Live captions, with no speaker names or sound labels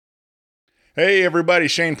Hey everybody,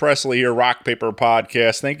 Shane Presley here, Rock Paper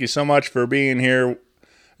Podcast. Thank you so much for being here,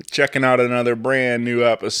 checking out another brand new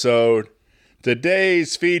episode.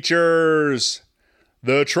 Today's features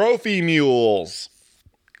the Trophy Mules.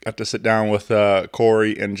 Got to sit down with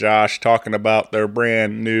Corey and Josh talking about their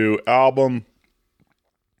brand new album.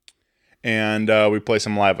 And we play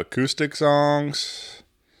some live acoustic songs.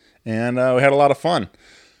 And we had a lot of fun.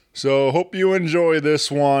 So, hope you enjoy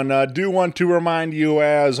this one. Do want to remind you,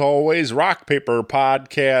 as always, Rock Paper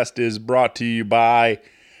Podcast is brought to you by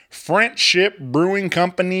Friendship Brewing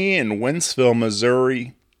Company in Wentzville,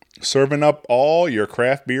 Missouri, serving up all your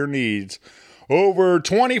craft beer needs. Over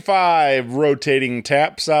 25 rotating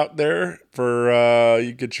taps out there for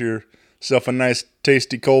you get yourself a nice,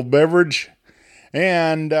 tasty cold beverage.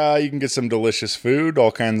 And you can get some delicious food,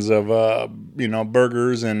 all kinds of,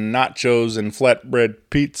 burgers and nachos and flatbread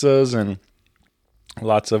pizzas and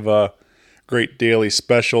lots of great daily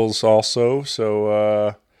specials also.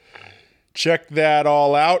 So check that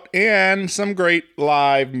all out. And some great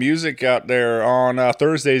live music out there. On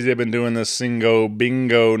Thursdays, they've been doing this Singo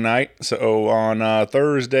Bingo night. So on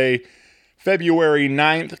Thursday, February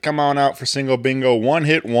 9th, come on out for Singo Bingo One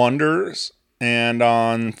Hit Wonders. And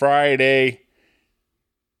on Friday,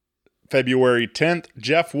 February 10th,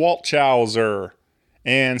 Jeff Waltshauser.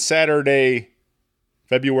 And Saturday,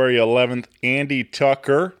 February 11th, Andy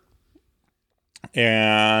Tucker.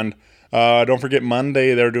 And don't forget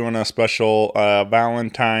Monday, they're doing a special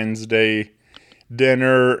Valentine's Day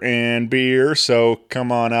dinner and beer. So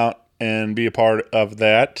come on out and be a part of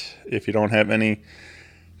that. If you don't have any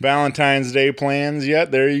Valentine's Day plans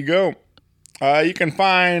yet, there you go. You can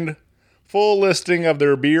find full listing of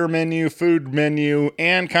their beer menu, food menu,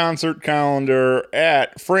 and concert calendar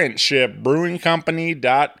at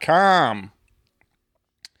friendshipbrewingcompany.com.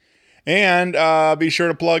 And be sure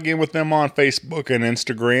to plug in with them on Facebook and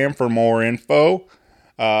Instagram for more info.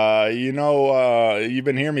 You've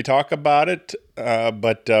been hearing me talk about it,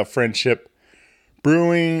 but Friendship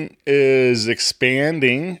Brewing is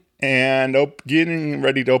expanding and getting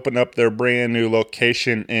ready to open up their brand new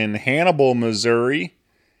location in Hannibal, Missouri,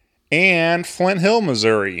 and Flint Hill,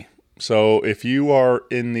 Missouri. So if you are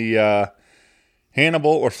in the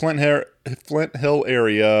Hannibal or Flint Hill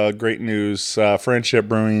area, great news. Friendship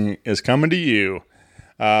Brewing is coming to you.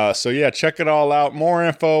 Check it all out. More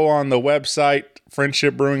info on the website,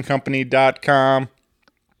 friendshipbrewingcompany.com.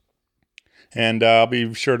 And I'll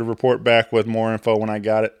be sure to report back with more info when I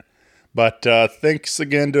got it. But thanks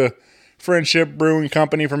again to Friendship Brewing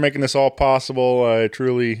Company for making this all possible. I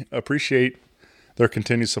truly appreciate their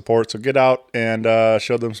continued support. So get out and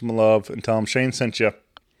show them some love and tell them Shane sent you.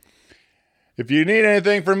 If you need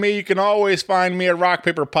anything from me, you can always find me at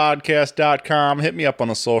rockpaperpodcast.com. Hit me up on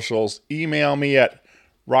the socials. Email me at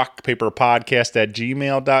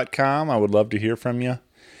rockpaperpodcast@gmail.com. I would love to hear from you.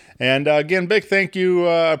 And again, big thank you.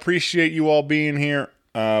 Appreciate you all being here.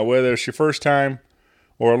 Whether it's your first time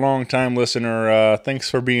or a long time listener, thanks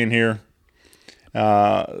for being here.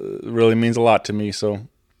 It really means a lot to me. So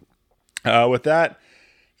with that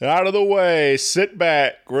out of the way, sit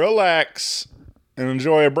back, relax, and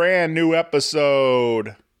enjoy a brand new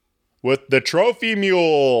episode with the Trophy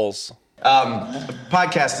Mules.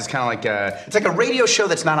 Podcast is kind of like it's like a radio show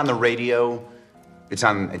that's not on the radio. It's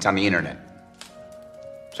on the internet.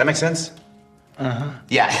 Does that make sense? Uh-huh.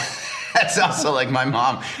 Yeah. That's also like my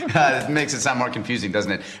mom. It makes it sound more confusing,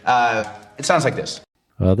 doesn't it? It sounds like this.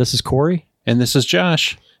 This is Corey. And this is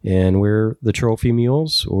Josh. And we're the Trophy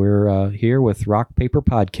Mules. We're here with Rock Paper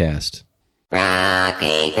Podcast. Rock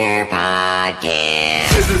Paper Podcast.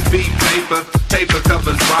 This is beat paper, paper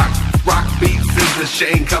covers rock. Rock beats is the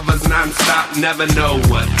Shane covers non-stop. Never know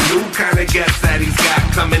what new kind of guest that he's got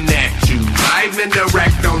coming at you. Live and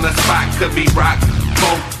direct on the spot. Could be rock,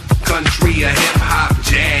 folk, country, or hip-hop,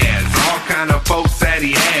 jazz. All kind of folks that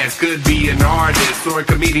he has. Could be an artist or a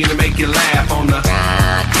comedian to make you laugh on the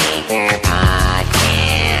Rock Paper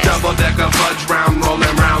Podcast. Double-decker fudge round,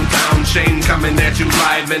 rolling round town. Shane coming at you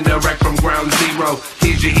live and direct from ground zero.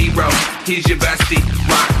 He's your hero, he's your bestie.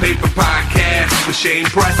 Rock Paper Podcast with Shane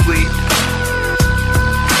Presley.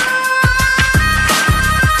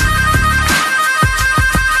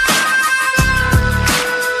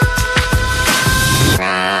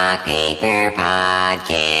 Rock Paper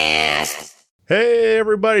Podcast. Hey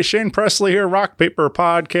everybody, Shane Presley here, Rock Paper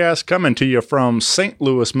Podcast, coming to you from St.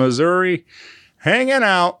 Louis, Missouri. Hanging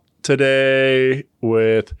out today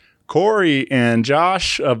with Corey and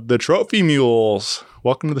Josh of the Trophy Mules.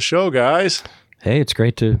 Welcome to the show, guys. Hey, it's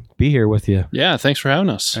great to be here with you. Yeah, thanks for having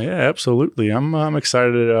us. Yeah, absolutely. I'm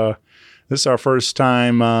excited. this is our first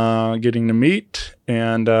time getting to meet,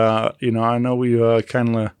 and I know we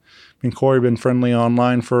kind of. Me and Corey been friendly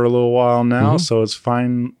online for a little while now, so it's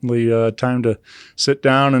finally time to sit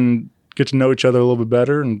down and get to know each other a little bit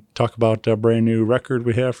better and talk about a brand new record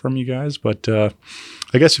we have from you guys. But I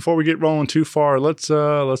guess before we get rolling too far, let's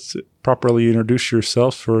properly introduce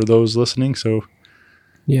yourself for those listening. So,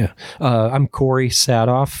 yeah, I'm Corey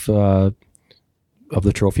Sadoff of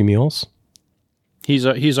the Trophy Mules.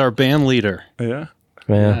 He's our band leader. Yeah.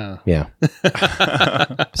 Yeah.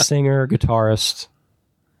 Singer, guitarist,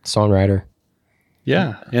 songwriter.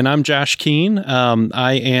 Yeah, and I'm Josh Keene.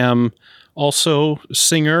 I am also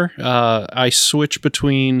singer. I switch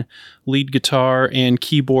between lead guitar and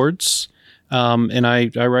keyboards, and I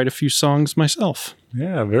write a few songs myself.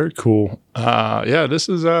 Yeah, very cool. This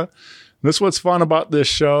is what's fun about this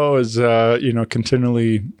show is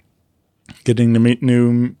continually getting to meet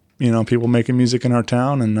new people making music in our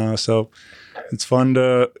town, and so it's fun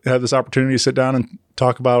to have this opportunity to sit down and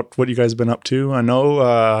talk about what you guys have been up to. I know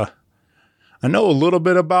a little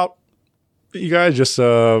bit about you guys, just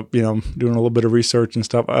doing a little bit of research and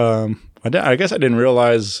stuff. I guess I didn't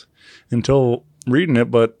realize until reading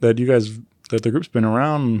it, but that the group's been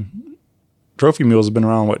around. Trophy Mules has been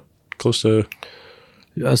around close to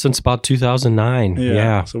since about 2009.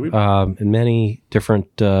 Yeah. So in many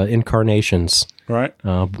different incarnations. Right.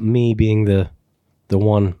 Me being the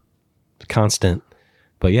one constant.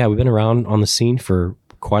 But yeah, we've been around on the scene for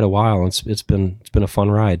quite a while. It's been a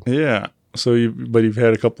fun ride. Yeah. So you've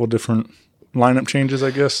had a couple of different lineup changes,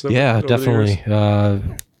 I guess. Yeah, definitely.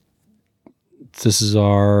 This is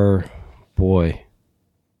our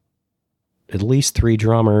at least 3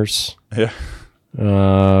 drummers. Yeah.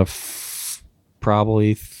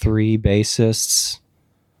 Probably 3 bassists.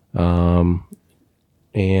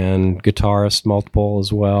 And guitarist multiple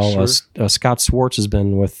as well. Sure. Scott Swartz has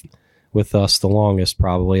been with us the longest,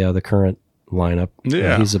 probably, the current lineup.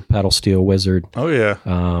 Yeah. He's a pedal steel wizard. Oh, yeah.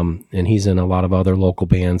 And he's in a lot of other local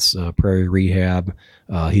bands, Prairie Rehab.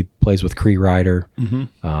 He plays with Cree Rider.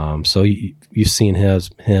 Mm-hmm. So you've seen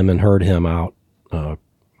him and heard him out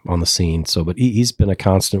on the scene. So, but he's been a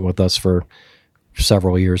constant with us for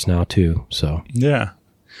several years now, too. So yeah.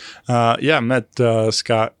 I met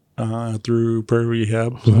Scott through Prairie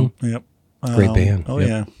Rehab. So, Yep. Great band. Oh, Yep.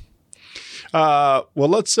 yeah. Well,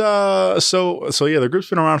 let's, the group's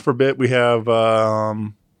been around for a bit. We have,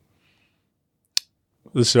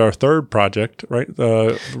 this is our third project, right?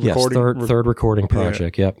 Yes, third recording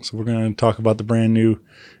project. Yeah. Yep. So we're going to talk about the brand new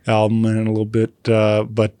album in a little bit.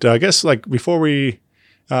 But I guess before we,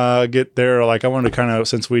 get there, I wanted to kind of,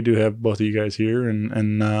 since we do have both of you guys here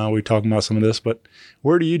and we talking about some of this, but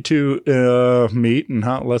where do you two, meet and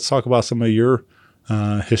let's talk about some of your,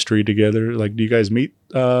 history together. Do you guys meet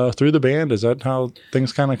through the band? Is that how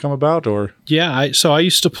things kind of come about, or? Yeah, so I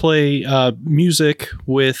used to play music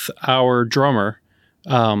with our drummer,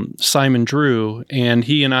 Simon Drew, and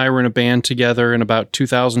he and I were in a band together in about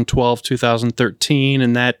 2012, 2013,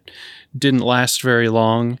 and that didn't last very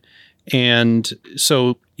long. And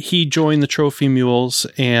so he joined the Trophy Mules,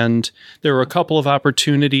 and there were a couple of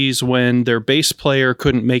opportunities when their bass player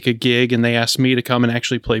couldn't make a gig, and they asked me to come and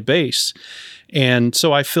actually play bass. And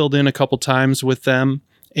so I filled in a couple times with them.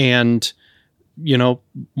 And,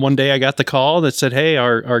 one day I got the call that said, hey,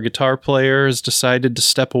 our guitar player has decided to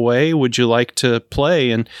step away. Would you like to play?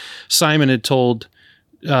 And Simon had told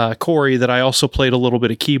Corey that I also played a little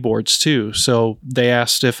bit of keyboards too. So they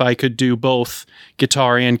asked if I could do both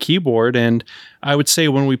guitar and keyboard. And I would say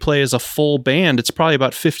when we play as a full band, it's probably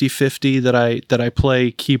about 50-50 that I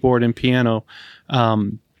play keyboard and piano.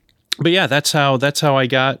 But yeah, that's how I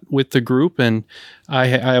got with the group, and I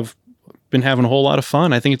have been having a whole lot of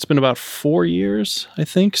fun. I think it's been about 4 years,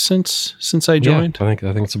 since I joined. Yeah, I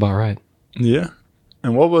think it's about right. Yeah.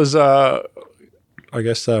 And what was I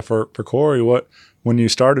guess for Corey, when you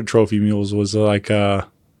started Trophy Mules, was was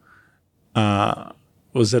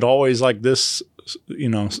it always like this,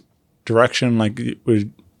 direction?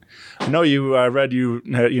 I know I read you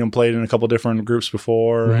had, played in a couple different groups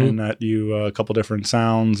before, and that you a couple different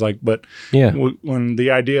sounds, but yeah, when the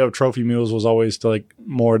idea of Trophy Mules was always to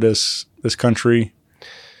more this country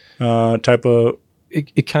type of.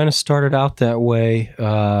 It kind of started out that way,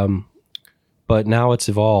 but now it's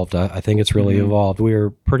evolved. I think it's really evolved. We were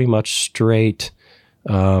pretty much straight.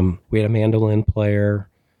 We had a mandolin player,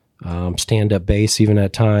 stand-up bass even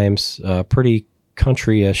at times, pretty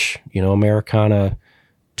country-ish, Americana,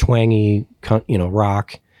 twangy,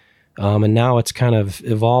 rock. And now it's kind of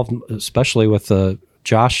evolved, especially with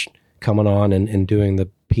Josh coming on and doing the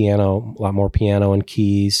piano, a lot more piano and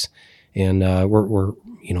keys. And we're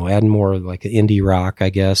add more like an indie rock, I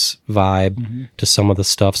guess, vibe to some of the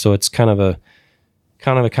stuff. So it's kind of a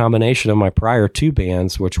combination of my prior two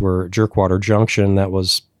bands, which were Jerkwater Junction, that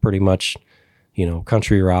was pretty much,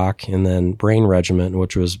 country rock, and then Brain Regiment,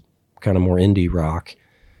 which was kind of more indie rock.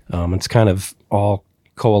 It's kind of all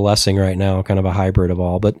coalescing right now, kind of a hybrid of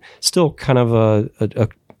all, but still kind of a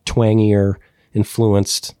twangier,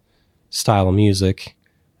 influenced style of music,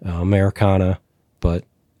 Americana, but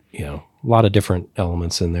a lot of different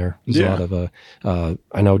elements in there. There's a lot of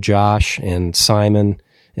I know Josh and Simon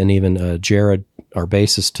and even Jared, our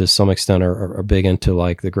bassist, to some extent are big into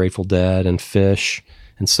like the Grateful Dead and Fish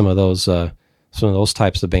and some of those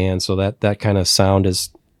types of bands. So that kind of sound is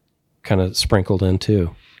kind of sprinkled in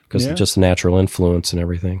too, because it's just a natural influence and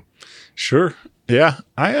everything. Sure. Yeah.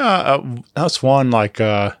 That's one, like,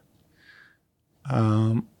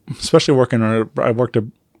 especially working on it. I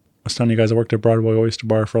was telling you guys, I worked at Broadway Oyster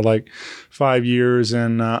Bar for like 5 years,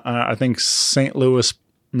 and I think St. Louis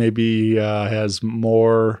maybe has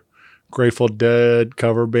more Grateful Dead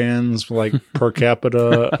cover bands like per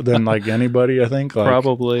capita than like anybody, I think. Like,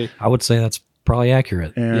 Probably. I would say that's probably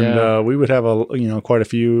accurate. And we would have quite a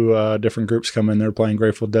few different groups come in there playing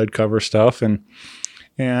Grateful Dead cover stuff, and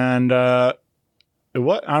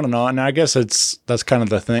what, I don't know, and I guess that's kind of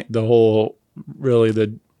the thing. The whole, really,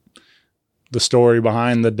 the story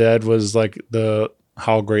behind the Dead was like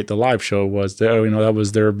how great the live show was. That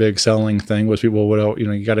was their big selling thing, was people would, you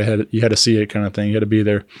had to see it kind of thing. You had to be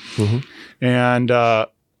there. And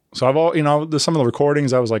so I've some of the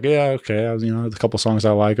recordings I was like, yeah, okay. A couple songs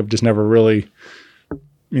I like. I've just never really,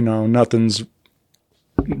 nothing's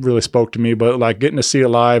really spoke to me, but like getting to see it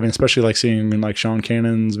live, and especially like seeing like Sean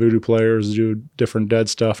Cannon's Voodoo Players do different Dead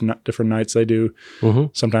stuff, different nights they do.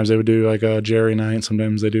 Sometimes they would do like a Jerry night,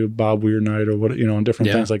 sometimes they do Bob Weir night, or what,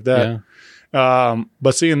 different things like that.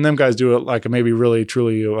 But seeing them guys do it, like, maybe really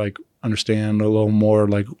truly like understand a little more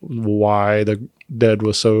like why the Dead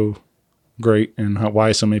was so great and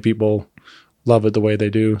why so many people love it the way they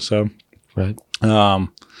do. So right.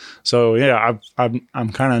 So yeah,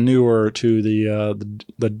 I'm kind of newer to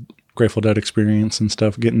the Grateful Dead experience and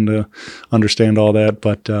stuff, getting to understand all that.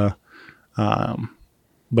 But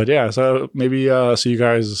yeah, so maybe are you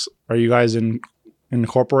guys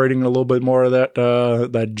incorporating a little bit more of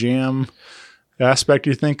that jam aspect,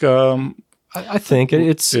 you think? I think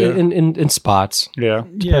it's in spots. Yeah,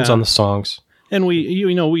 depends on the songs. And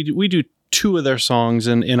we do two of their songs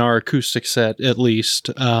in our acoustic set, at least,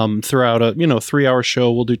 throughout a 3-hour show.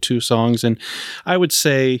 We'll do 2 songs, and I would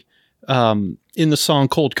say in the song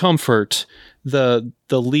Cold Comfort, the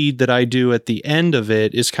lead that I do at the end of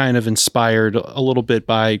it is kind of inspired a little bit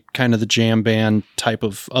by kind of the jam band type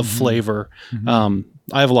of flavor. I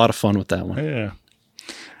have a lot of fun with that one.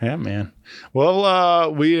 Yeah, man.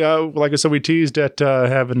 Well, we like I said, we teased at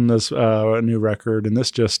having this new record, and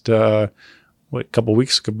this just a couple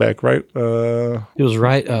weeks back, right? It was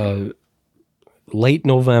right late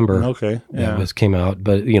November. Okay, yeah, it came out,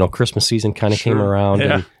 but Christmas season kind of came around,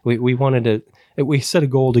 and we wanted to. We set a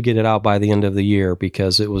goal to get it out by the end of the year,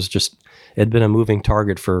 because it had been a moving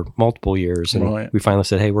target for multiple years, and we finally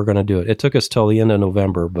said, "Hey, we're going to do it." It took us till the end of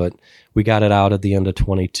November, but we got it out at the end of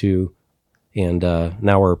 22, and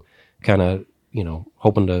now we're kind of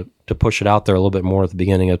hoping to push it out there a little bit more at the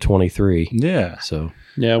beginning of 23. Yeah. So.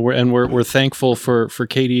 Yeah, we're thankful for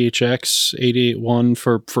KDHX 88.1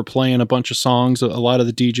 for playing a bunch of songs. A lot of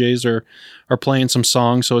the DJs are playing some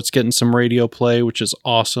songs, so it's getting some radio play, which is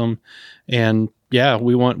awesome. And yeah,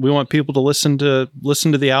 we want people to listen to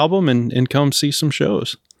the album and come see some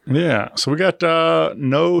shows. Yeah, so we got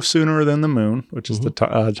No Sooner Than the Moon, which is the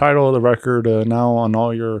title of the record, now on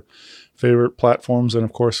all your favorite platforms, and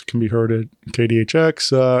of course can be heard at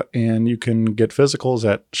KDHX, and you can get physicals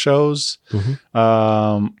at shows.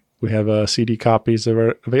 We have CD copies that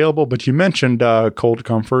are available, but you mentioned Cold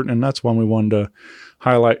Comfort, and that's one we wanted to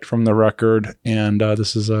highlight from the record, and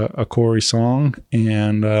this is a Corey song,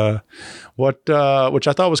 and which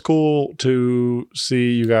I thought was cool to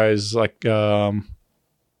see you guys like that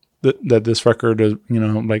this record is,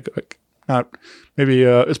 not maybe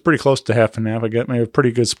it's pretty close to half and half. I get maybe a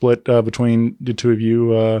pretty good split between the two of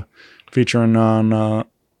you featuring on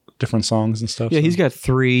different songs and stuff. Yeah, he's got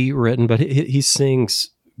 3 written, but he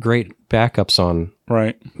sings great backups on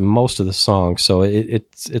most of the songs, so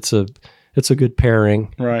it's a good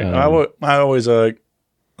pairing. Right. I always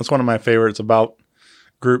that's one of my favorites about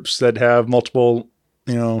groups that have multiple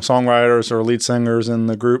songwriters or lead singers in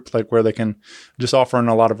the group, like where they can just offer in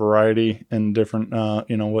a lot of variety and different,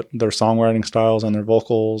 what their songwriting styles and their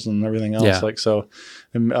vocals and everything else. Yeah. Like, so,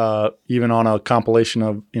 even on a compilation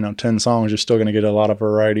of, 10 songs, you're still going to get a lot of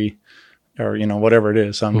variety or whatever it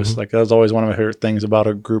is. So I'm just like, that's always one of my favorite things about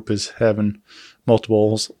a group is having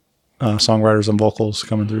multiple songwriters and vocals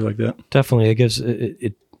coming through like that. Definitely,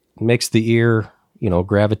 it makes the ear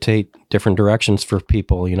gravitate different directions for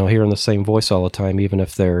people. Hearing the same voice all the time, even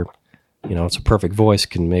if they're it's a perfect voice,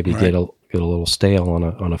 can maybe get a little stale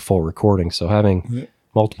on a full recording. So having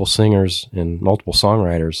multiple singers and multiple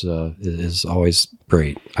songwriters is always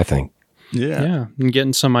great, I think. Yeah, and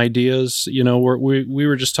getting some ideas. We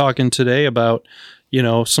were just talking today about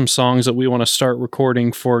some songs that we want to start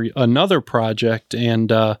recording for another project, and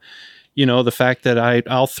the fact that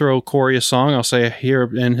I'll throw Corey a song, I'll say here,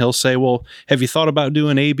 and he'll say, well, have you thought about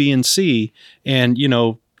doing A, B, and C, and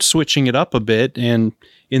switching it up a bit, and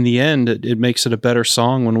in the end it makes it a better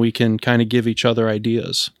song when we can kind of give each other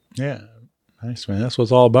ideas. Yeah, nice, man. That's what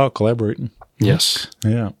it's all about, collaborating. Yes.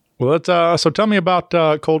 Yeah. Well, let's. So tell me about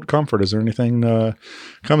Cold Comfort. Is there anything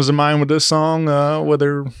comes to mind with this song,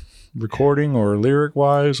 whether recording or lyric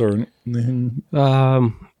wise or anything?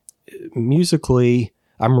 Musically,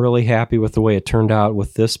 I'm really happy with the way it turned out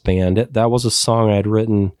with this band. That was a song I'd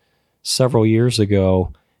written several years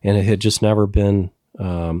ago, and it had just never been.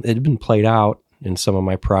 It had been played out in some of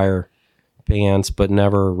my prior bands, but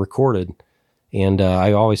never recorded. And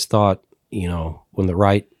I always thought, when the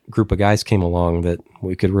right group of guys came along, that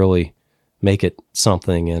we could really make it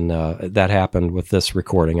something, and that happened with this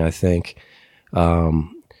recording, I think.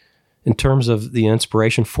 In terms of the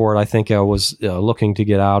inspiration for it, I think I was looking to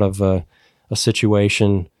get out of a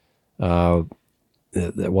situation that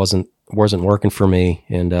wasn't working for me,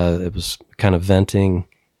 and it was kind of venting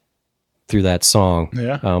through that song.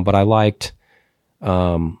 Yeah. But I liked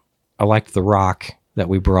the rock that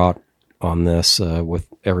we brought on this with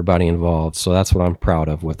everybody involved. So that's what I'm proud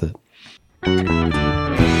of with it.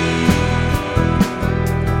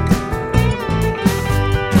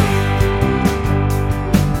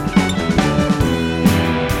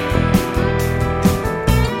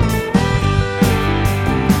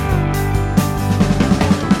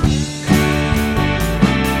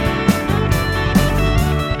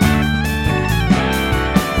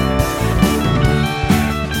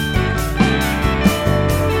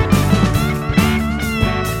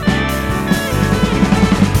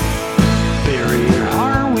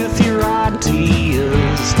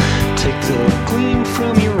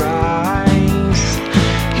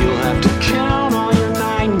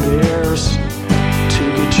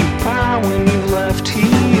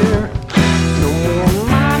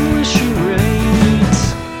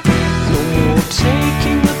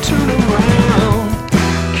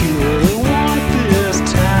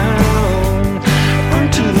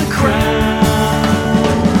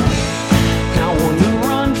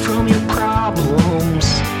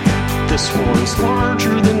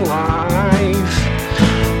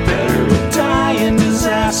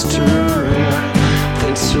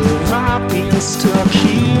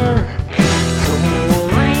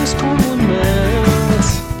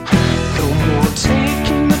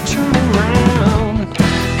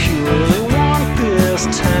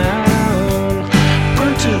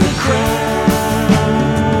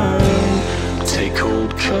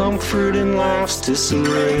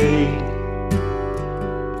 Disarray.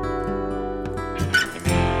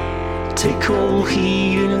 Take cold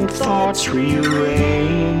heat and thoughts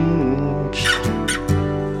rearrange.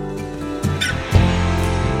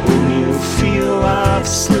 When you feel life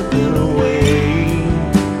slipping away,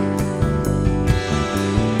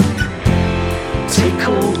 take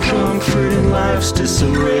cold comfort in life's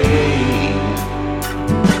disarray.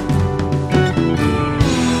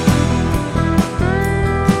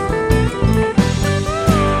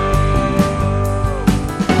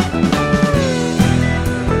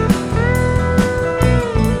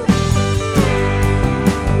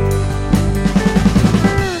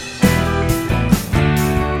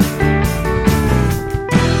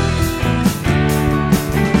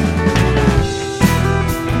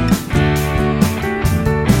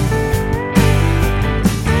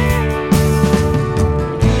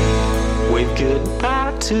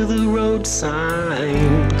 To the road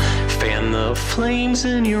sign, fan the flames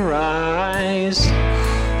in your eyes.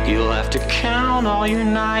 You'll have to count all your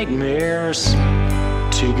nightmares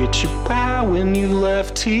to get you by when you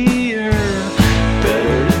left here.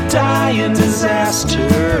 Better to die in disaster.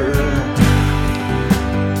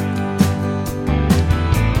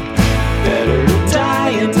 Better to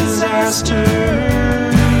die in disaster.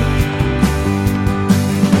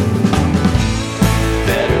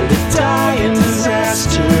 Better to die in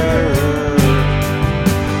disaster.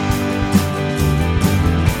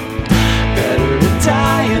 Better to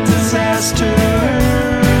die in disaster.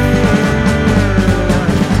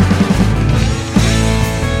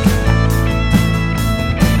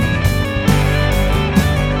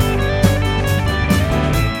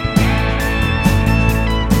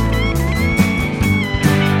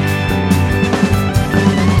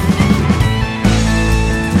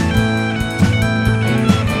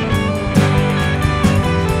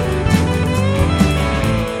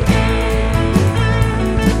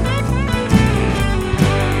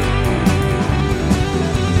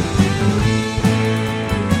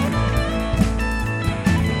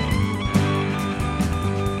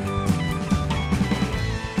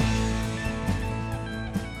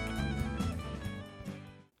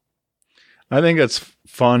 I think it's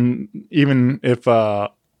fun, even if a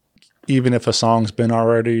song's been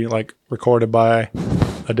already like recorded by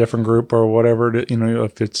a different group or whatever. I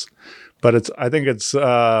think it's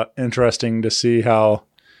interesting to see how,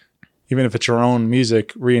 even if it's your own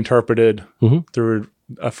music reinterpreted through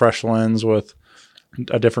a fresh lens with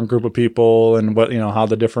a different group of people, and what how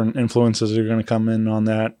the different influences are going to come in on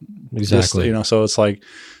that. Exactly. So it's like.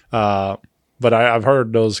 But I've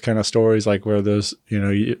heard those kind of stories, like where there's,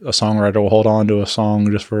 a songwriter will hold on to a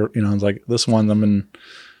song just for, it's like this one,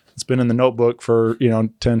 it's been in the notebook for,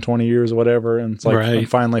 10, 20 years or whatever. And it's like, I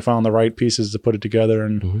finally found the right pieces to put it together.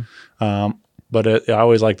 And, but I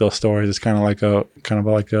always like those stories. It's kind of like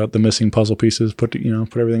the missing puzzle pieces, put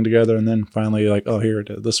everything together. And then finally like, oh, here,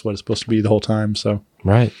 this is what it's supposed to be the whole time. So.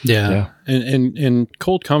 Right. Yeah. And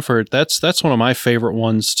Cold Comfort, that's one of my favorite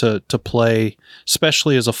ones to play,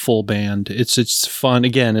 especially as a full band. It's fun.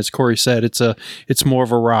 Again, as Corey said, it's more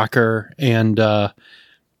of a rocker, and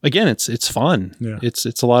again, it's fun. Yeah.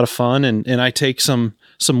 It's a lot of fun, and I take some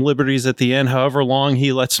liberties at the end, however long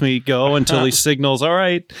he lets me go until he signals, all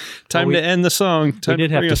right, time to end the song. We did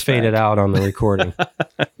have to fade it out on the recording.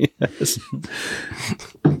 Yes.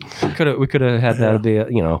 We could have had that be a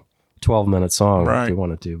 12-minute song right. if we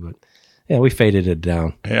wanted to, but yeah, we faded it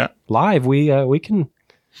down. Yeah, live we can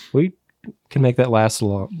make that last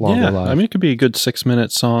longer live. I mean, it could be a good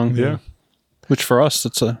 6-minute song. Yeah, which for us,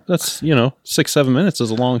 that's 6-7 minutes is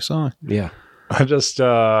a long song. Yeah. I just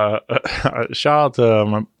shout out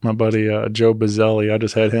to my buddy Joe Bazzelli. I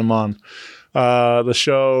just had him on the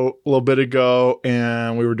show a little bit ago,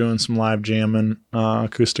 and we were doing some live jamming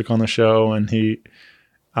acoustic on the show, and he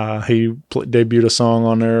debuted a song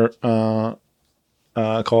on there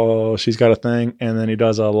called "She's Got a Thing," and then he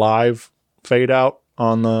does a live fade out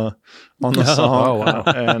on the song. Oh, wow.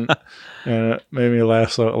 and it made me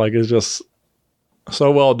laugh. So like, it's just so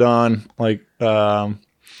well done. Like,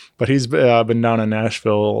 but he's been down in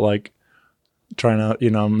Nashville, like trying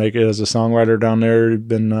to make it as a songwriter down there. He's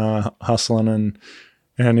been hustling,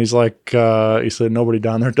 and he's like, he said nobody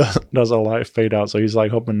down there does a live fade out, so he's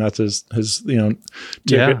like hoping that's his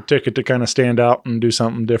ticket to kind of stand out and do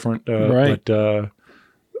something different. Right. But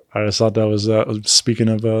I just thought that was speaking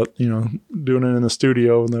of doing it in the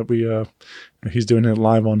studio, and that he's doing it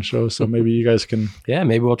live on show. So maybe you guys can. Yeah,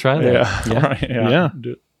 maybe we'll try that. Yeah. Right,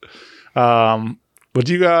 yeah. But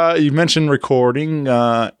you mentioned recording,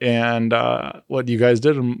 and what you guys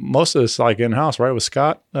did, most of this like in-house, right, with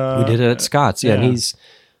Scott? We did it at Scott's, yeah. And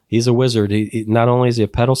he's a wizard. He not only is he a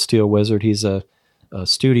pedal steel wizard, he's a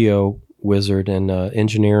studio wizard and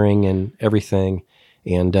engineering and everything.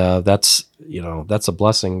 And that's a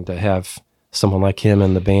blessing to have someone like him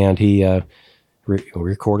in the band. He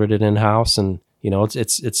recorded it in-house, and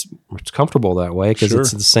it's comfortable that way because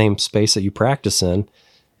it's the same space that you practice in,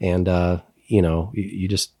 and you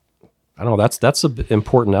just, I don't know, that's an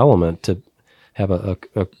important element to have a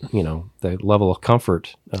the level of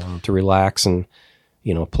comfort to relax and,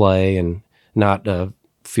 play and not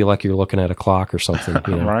feel like you're looking at a clock or something.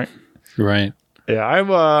 Right. Right.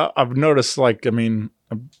 Yeah. I've noticed, like, I've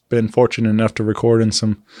been fortunate enough to record in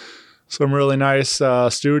some really nice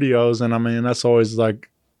studios. And that's always like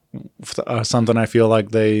something I feel like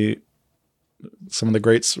some of the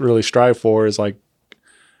greats really strive for is like,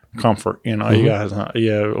 comfort, you guys,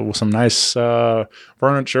 with some nice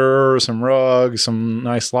furniture, some rugs, some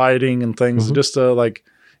nice lighting and things, just to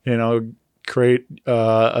create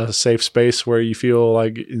a safe space where you feel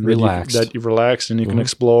like that you've relaxed and you can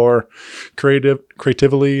explore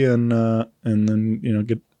creatively and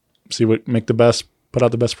then put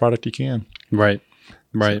out the best product you can. Right.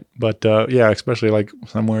 But especially like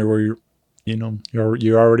somewhere where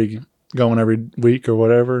you're already going every week or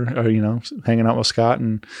whatever, hanging out with Scott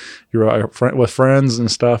and you're with friends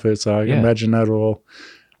and stuff. It's I imagine that will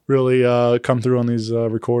really come through on these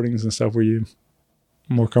recordings and stuff where you're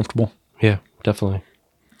more comfortable. Yeah, definitely.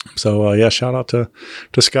 So shout out to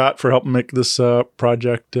Scott for helping make this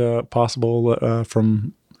project possible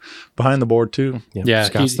from behind the board too. Yeah,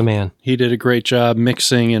 Scott's the man. He did a great job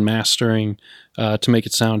mixing and mastering to make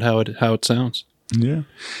it sound how it sounds. Yeah.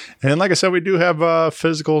 And like I said, we do have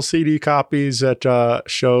physical CD copies at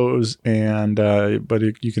shows, and but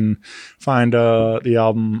you can find the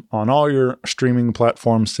album on all your streaming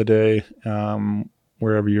platforms today,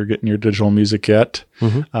 wherever you're getting your digital music at.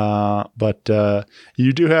 But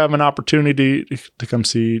you do have an opportunity to come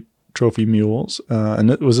see Trophy Mules. And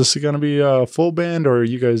was this going to be a full band, or are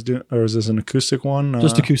you guys or is this an acoustic one?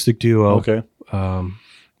 Just acoustic duo. Okay.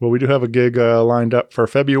 Well, we do have a gig lined up for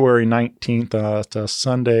February 19th. It's a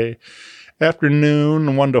Sunday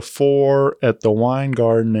afternoon, 1 to 4 at the Wine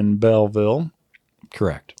Garden in Belleville.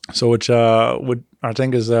 Correct. So which would I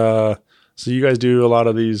think is so you guys do a lot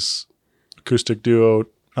of these acoustic duo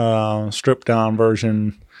stripped down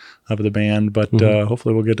version of the band, but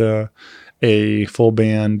hopefully we'll get a full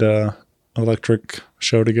band electric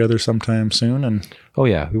show together sometime soon. And oh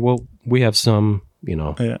yeah, we have some,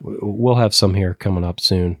 we'll have some here coming up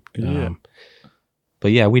soon.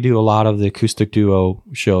 But yeah, we do a lot of the acoustic duo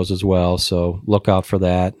shows as well, so look out for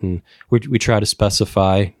that. And we try to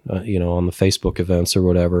specify, on the Facebook events or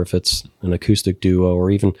whatever, if it's an acoustic duo or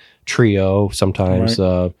even trio sometimes,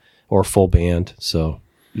 or full band. So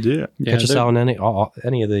catch us out on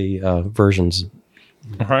any of the versions.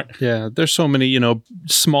 All right. Yeah, there's so many,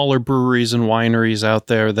 smaller breweries and wineries out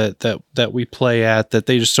there that we play at that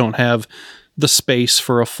they just don't have the space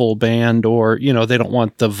for a full band, or they don't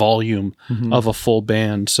want the volume of a full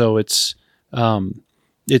band. So it's I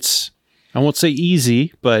won't say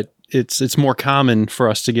easy, but it's more common for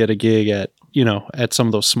us to get a gig at some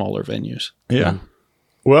of those smaller venues. Yeah.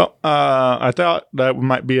 Well, I thought that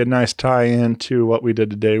might be a nice tie-in to what we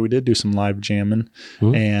did today. We did do some live jamming,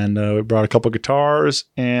 and we brought a couple guitars,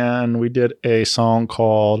 and we did a song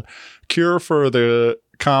called "Cure for the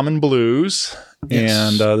Common Blues."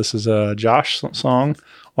 Yes. And this is a Josh song,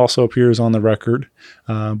 also appears on the record.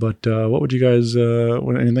 But what would you guys,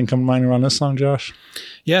 anything come to mind around this song, Josh?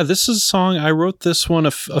 Yeah, this is a song, I wrote this one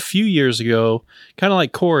a few years ago, kind of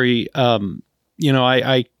like Corey.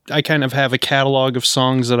 I kind of have a catalog of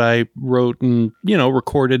songs that I wrote and,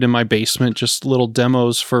 recorded in my basement, just little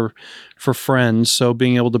demos for friends. So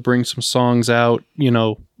being able to bring some songs out, in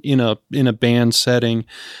a band setting.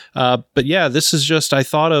 But yeah, this is just, I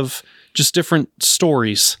thought of just different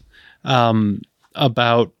stories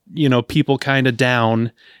about, people kind of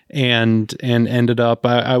down and ended up,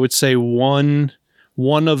 I would say one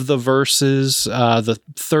of the verses, the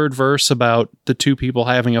third verse about the two people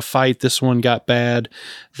having a fight, this one got bad.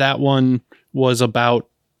 That one was about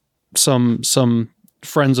some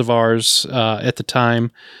friends of ours at the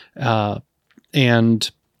time.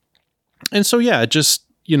 And so, yeah, just,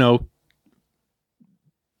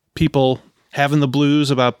 people having the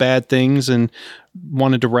blues about bad things, and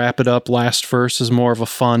wanted to wrap it up. Last verse is more of a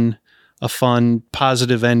fun,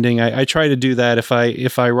 positive ending. I try to do that if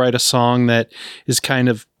I write a song that is kind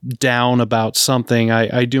of down about something.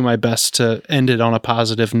 I do my best to end it on a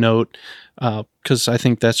positive note, because I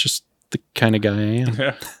think that's just the kind of guy I am.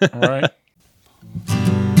 Yeah. All right.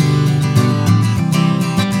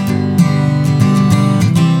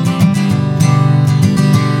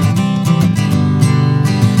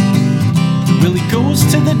 Well, he goes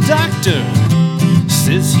to the doctor,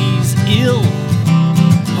 says he's ill,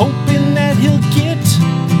 hoping that he'll get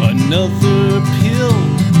another pill.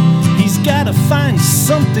 He's gotta find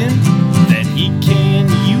something that he can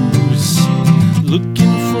use,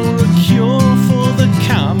 looking for a cure for the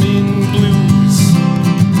common blues.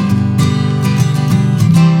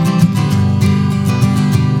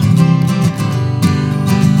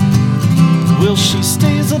 Well, she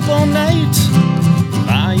stays up all night,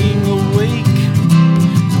 lying awake,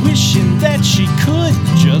 wishing that she could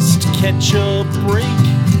just catch a break,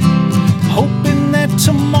 hoping that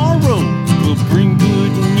tomorrow will bring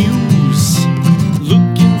good news,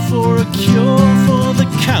 looking for a cure for the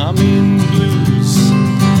common blues.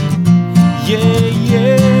 Yeah,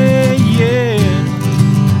 yeah, yeah.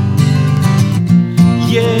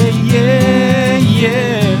 Yeah, yeah,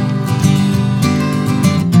 yeah.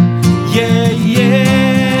 Yeah,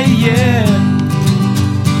 yeah, yeah.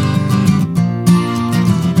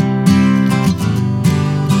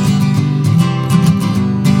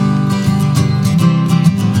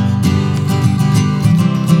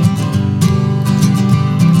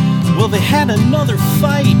 Well, they had another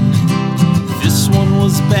fight. This one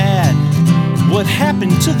was bad. What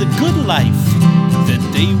happened to the good life that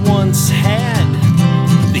they once had?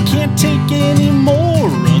 They can't take any more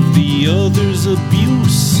of the other's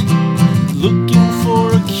abuse, looking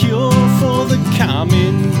for a cure for the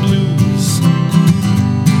common blues.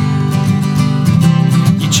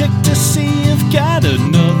 You check to see if got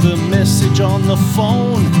another message on the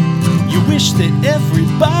phone. You wish that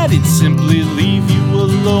everybody'd simply leave you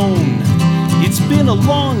alone. It's been a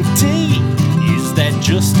long day, is that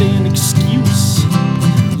just an excuse?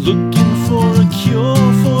 Looking for a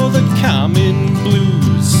cure for the common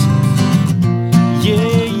blues.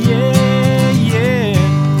 Yeah, yeah, yeah.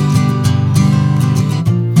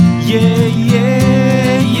 Yeah,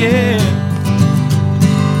 yeah, yeah.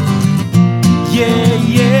 Yeah,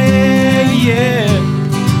 yeah, yeah.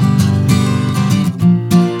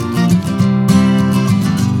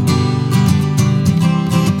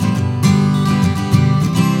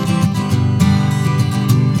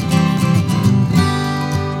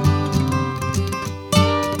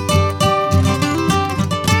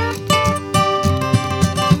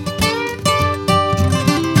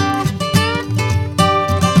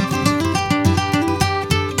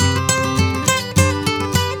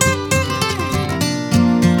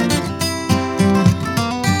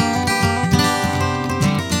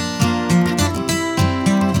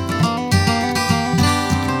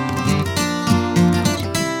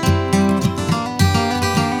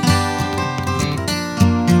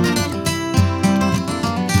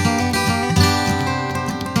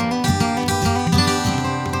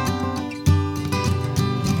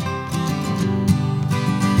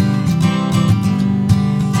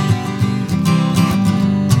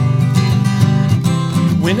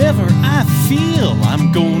 whenever I feel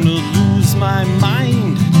I'm gonna lose my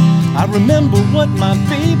mind, I remember what my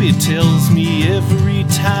baby tells me every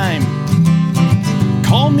time.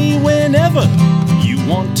 Call me whenever you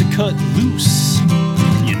want to cut loose.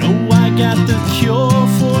 You know I got the cure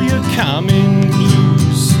for your common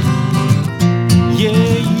blues. Yeah,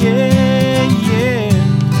 yeah, yeah.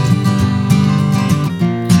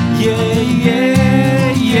 Yeah,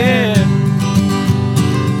 yeah, yeah.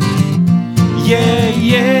 Yeah,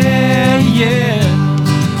 yeah, yeah.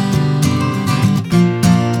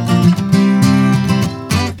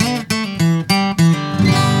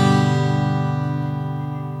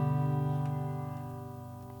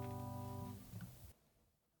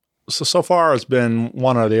 So far it's been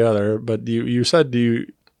one or the other, but you said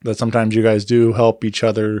that sometimes you guys do help each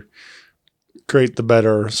other create the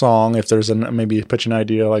better song if there's maybe pitch an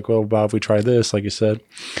idea like, well, Bob, if we try this, like you said.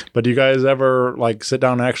 But do you guys ever like sit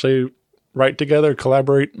down and actually write together,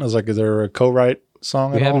 collaborate? Is there a co-write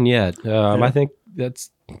song? We haven't yet. I think that's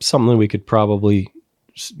something we could probably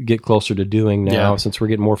get closer to doing now, since we're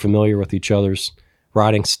getting more familiar with each other's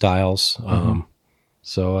writing styles.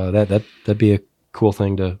 So that'd be a cool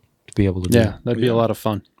thing to be able to do. Yeah, that'd be a lot of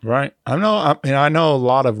fun. Right. I know a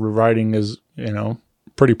lot of writing is,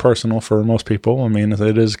 pretty personal for most people. I mean,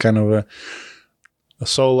 it is kind of a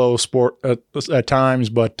solo sport at times,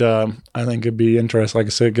 but I think it'd be interesting, like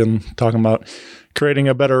I said, again, talking about creating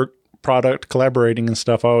a better product, collaborating and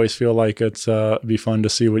stuff. I always feel like it'd be fun to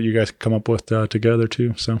see what you guys come up with together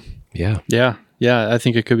too. So yeah, I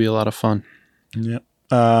think it could be a lot of fun. Yeah.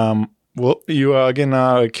 Well, you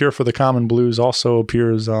again, Cure for the Common Blues also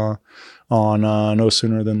appears on No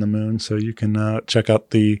Sooner Than the Moon, so you can check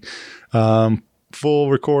out the full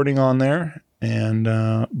recording on there. And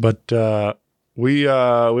but we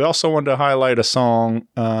also wanted to highlight a song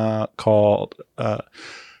called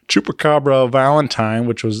Chupacabra Valentine,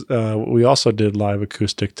 which was we also did live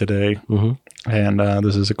acoustic today, and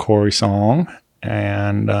this is a Corey song,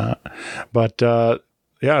 and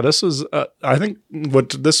yeah, this is I think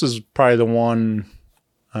this is probably the one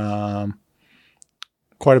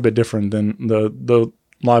quite a bit different than the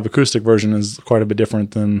live acoustic version is quite a bit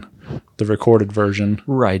different than the recorded version.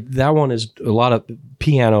 Right. That one is a lot of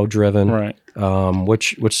piano driven, right?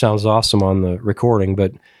 Which sounds awesome on the recording,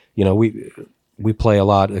 but we play a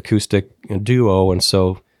lot acoustic duo, and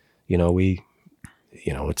so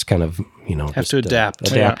it's kind of have to adapt.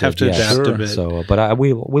 Adaptive, have to adapt a bit. So, but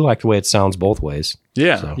we like the way it sounds both ways.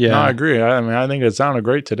 Yeah, so. No, I agree. I think it sounded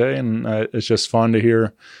great today, and it's just fun to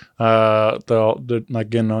hear the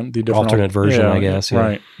different alternate version, I guess.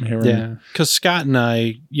 Right. Yeah, because Scott and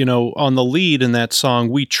I, on the lead in that song,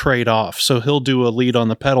 we trade off. So he'll do a lead on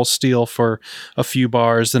the pedal steel for a few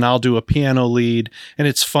bars, then I'll do a piano lead, and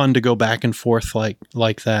it's fun to go back and forth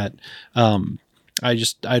like that. I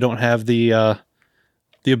don't have the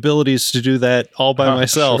abilities to do that all by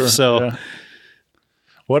myself. Sure, so yeah.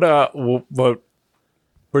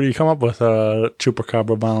 Where do you come up with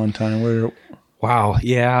Chupacabra Valentine? Wow.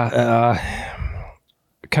 Yeah.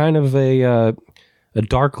 Kind of a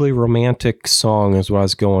darkly romantic song is what I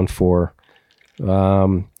was going for.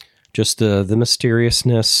 Just the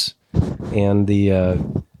mysteriousness and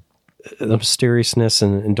the mysteriousness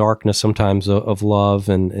and darkness sometimes of love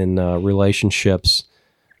and relationships.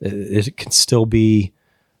 It can still be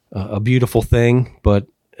a beautiful thing, but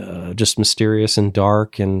just mysterious and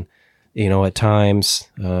dark, and at times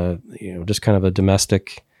just kind of a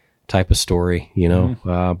domestic type of story,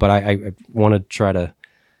 but I want to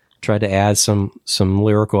try to add some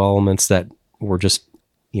lyrical elements that were just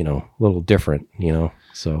a little different,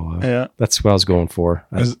 so yeah, that's what I was going for.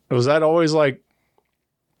 Was that always like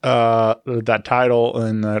that title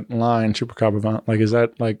and that line Chupacabra, like is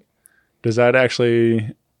that like, does that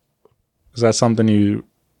actually, is that something you,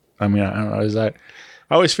 I mean, I don't know, is that,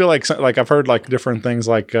 I always feel like I've heard like different things,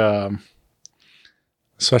 like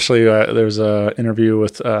especially there's a interview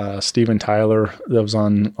with Steven Tyler that was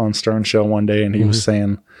on Stern Show one day, and he was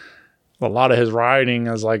saying a lot of his writing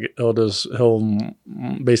is like he'll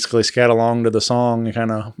basically scat along to the song and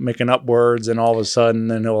kind of making up words, and all of a sudden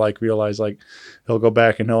then he'll like realize, like he'll go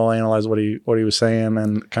back and he'll analyze what he was saying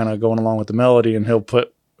and kind of going along with the melody, and he'll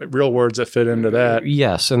put real words that fit into that.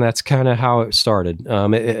 Yes, and that's kind of how it started.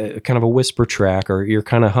 Kind of a whisper track, or you're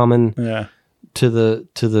kind of humming to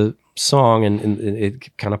the song, and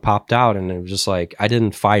it kind of popped out, and it was just like, I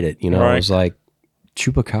didn't fight it, Right. It was like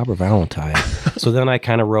Chupacabra Valentine. So then I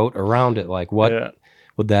kind of wrote around it, like what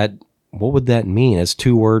would that mean as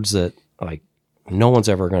two words that like no one's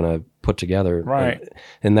ever going to put together, right?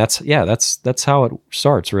 And that's how it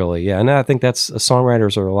starts, really. Yeah, and I think that's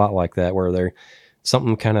songwriters are a lot like that, where they're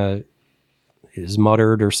something kind of is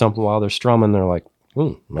muttered or something while they're strumming. They're like,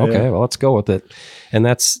 okay, well, let's go with it. And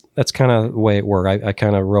that's kind of the way it worked. I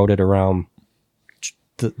kind of wrote it around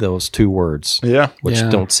those two words, which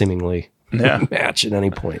don't seemingly match at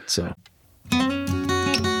any point. So.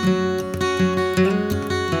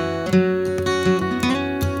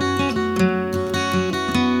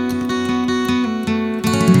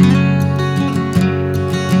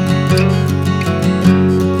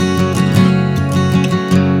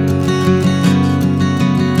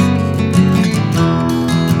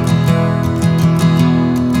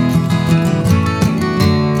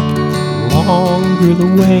 Longer the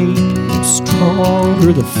wait,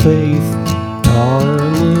 stronger the faith,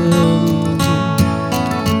 darling.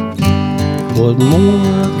 What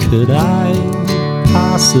more could I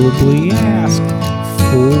possibly ask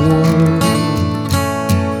for?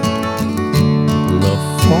 The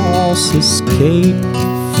false escape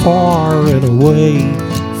far and away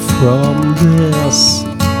from this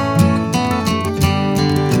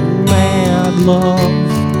mad love,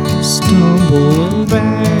 stumbling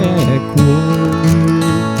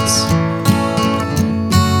backwards,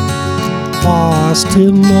 lost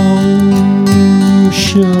emotions,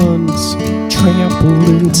 trampled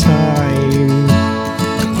in time.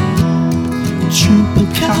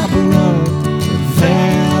 Chupacabra,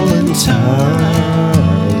 Valentine.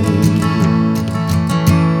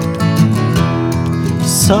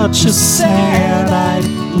 Such a sad-eyed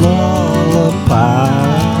lullaby.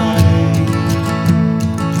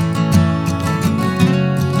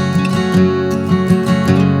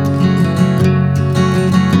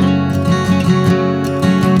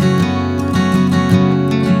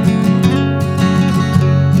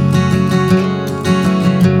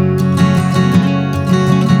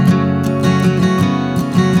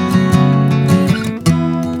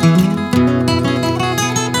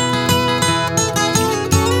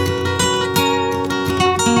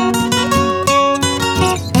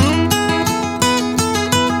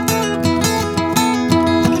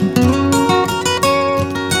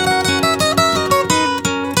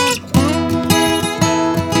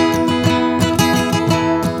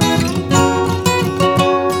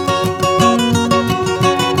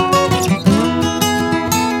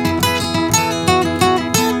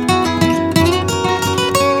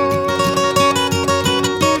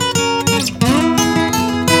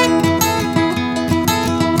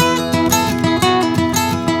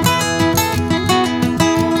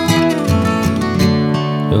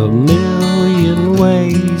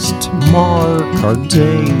 Mark our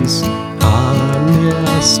days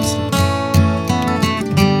honest,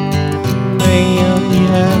 and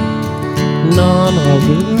yet none of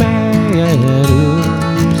it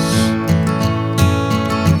matters.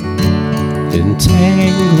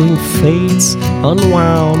 Entangling fates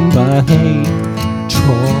unwound by hate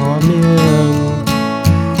drawn in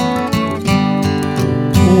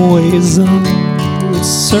poison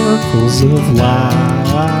circles of lies.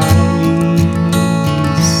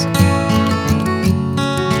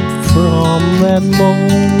 From that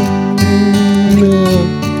moment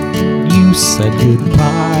you said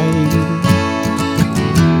goodbye.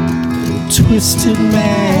 Twisted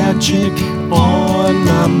magic on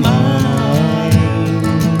my mind.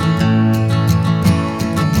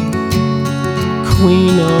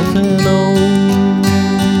 Queen of an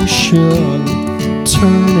ocean,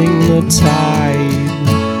 turning the tide.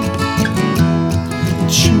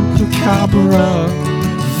 Chupacabra,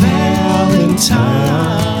 Valentine.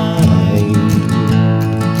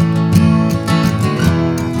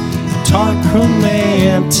 Dark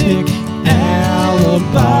romantic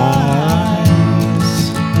alibis.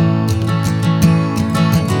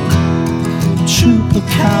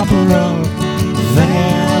 Chupacabra,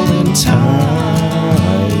 Valentine.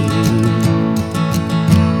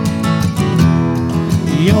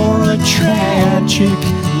 You're a tragic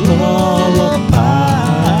lullaby.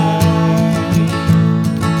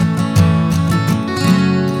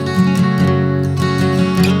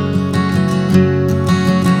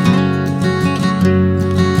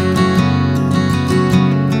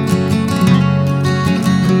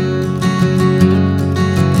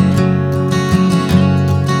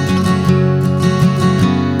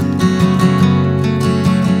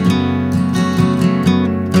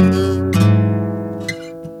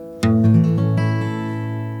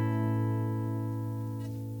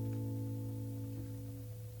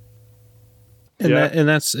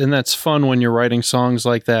 And that's fun when you're writing songs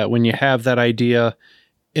like that, when you have that idea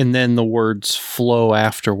and then the words flow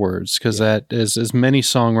afterwards, because that is, as many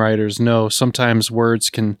songwriters know, sometimes words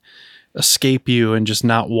can escape you and just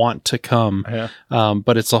not want to come.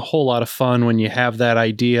 But it's a whole lot of fun when you have that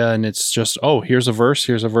idea and it's just, oh, here's a verse,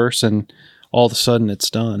 and all of a sudden it's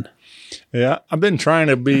done. Yeah, I've been trying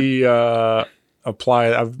to be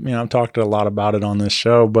apply. I've talked a lot about it on this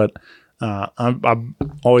show, but I've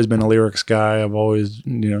always been a lyrics guy. I've always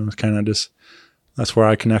kind of just that's where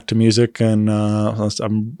I connect to music, and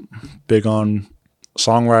I'm big on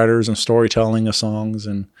songwriters and storytelling of songs,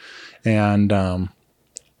 and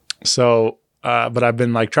so. But I've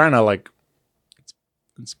been like trying to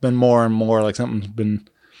it's been more and more like something's been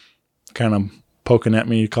kind of poking at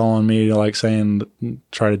me, calling me, like saying,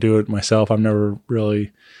 try to do it myself. I've never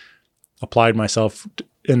really applied myself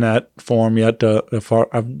in that form yet.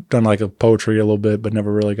 I've done like a poetry a little bit, but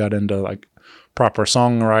never really got into like proper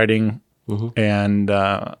songwriting. Mm-hmm. And,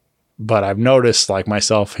 but I've noticed like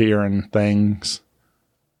myself hearing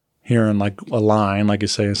like a line, like you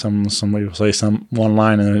say, somebody will say one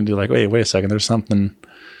line and then you're like, wait a second, there's something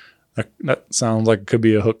that sounds like it could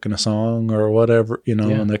be a hook in a song or whatever,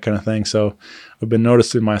 and that kind of thing. So I've been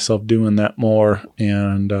noticing myself doing that more,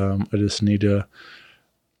 and I just need to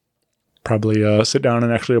probably sit down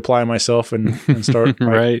and actually apply myself and start.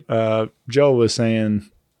 Right. Joe was saying,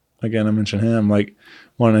 again, I mentioned him, like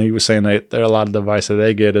when he was saying that there are a lot of the advice that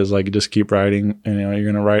they get is like, just keep writing, and you're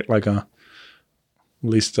going to write like at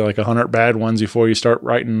least like 100 bad ones before you start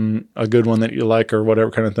writing a good one that you like or whatever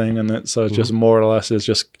kind of thing. And so it's just more or less is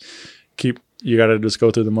just you got to just go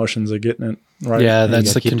through the motions of getting it right. Yeah,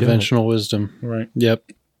 that's the conventional wisdom. Right.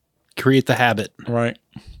 Yep. Create the habit. Right.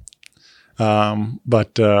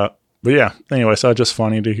 But yeah, anyway, so it's just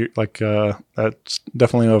funny to hear, like, that's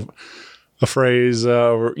definitely a phrase,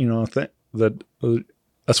 or, that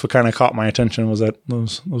that's what kind of caught my attention, was that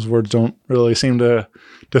those words don't really seem to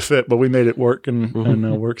fit, but we made it work and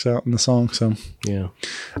works out in the song. So, yeah.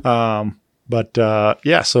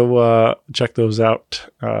 So check those out.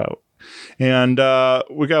 And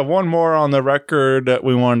we got one more on the record that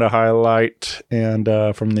we wanted to highlight, and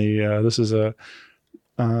from the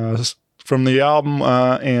from the album,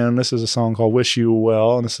 and this is a song called "Wish You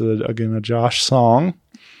Well," and this is again a Josh song,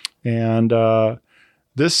 and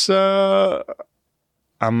this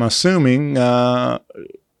I'm assuming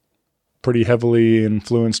pretty heavily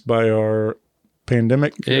influenced by our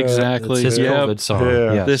pandemic. Exactly. It's his COVID song.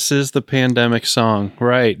 Yeah. Yes. This is the pandemic song,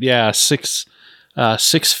 right? Yeah, 6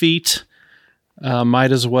 feet.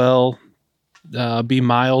 Might as well be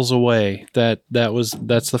miles away. That's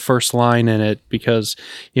the first line in it, because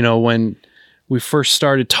when we first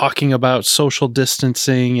started talking about social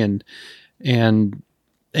distancing and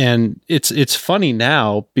it's funny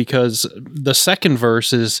now, because the second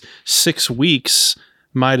verse is 6 weeks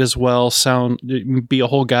might as well be a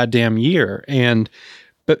whole goddamn year.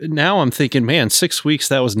 But now I'm thinking, man, 6 weeks,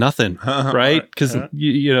 that was nothing, right? Because,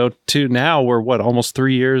 to now we're almost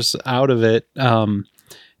 3 years out of it. But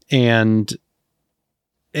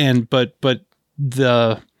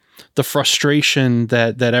the frustration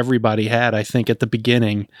that everybody had, I think, at the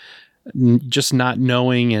beginning, just not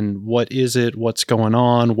knowing, and what is it, what's going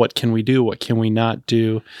on, what can we do, what can we not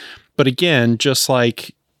do. But again, just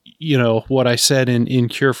like, what I said in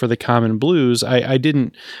Cure for the Common Blues, I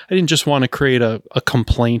didn't just want to create a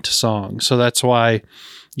complaint song. So that's why,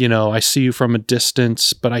 I see you from a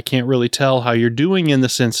distance, but I can't really tell how you're doing in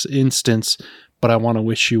this instance, but I want to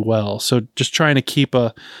wish you well. So just trying to keep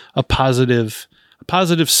a positive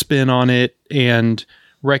spin on it and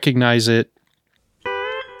recognize it.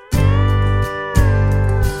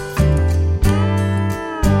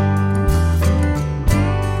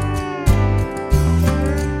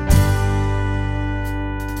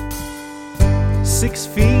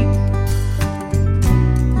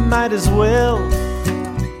 Might as well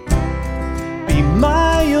be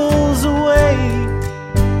miles away.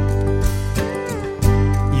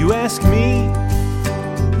 You ask me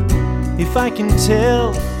if I can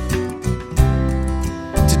tell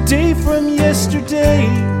today from yesterday.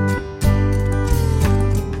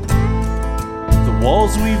 The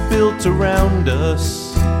walls we've built around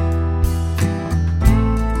us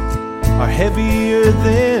are heavier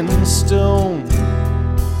than stone.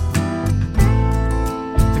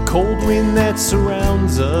 Cold wind that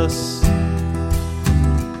surrounds us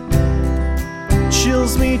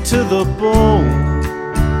chills me to the bone.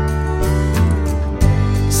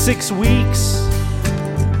 6 weeks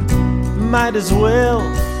might as well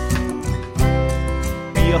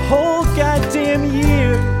be a whole goddamn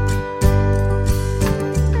year.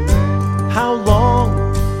 How long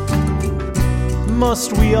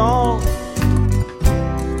must we all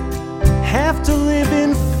have to live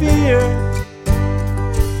in fear?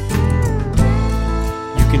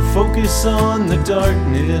 Focus on the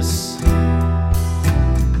darkness,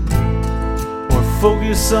 or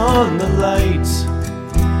focus on the light.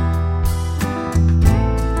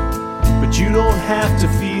 But you don't have to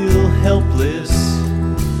feel helpless,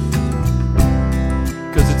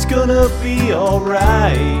 'cause it's gonna be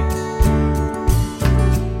alright.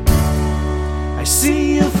 I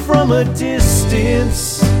see you from a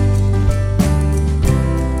distance,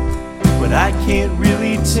 but I can't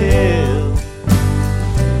really tell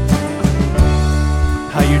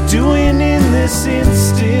how you're doing in this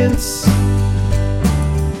instance,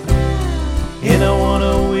 and I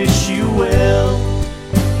wanna wish you well.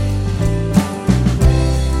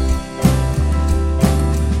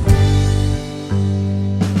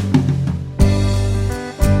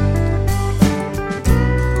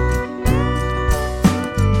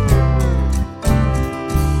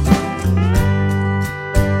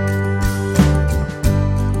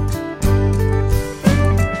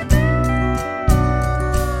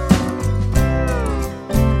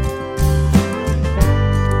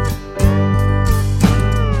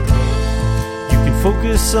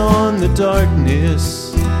 Focus on the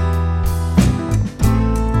darkness,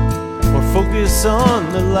 or focus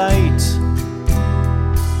on the light,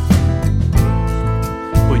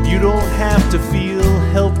 but you don't have to feel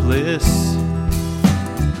helpless,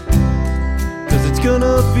 'cause it's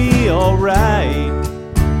gonna be alright.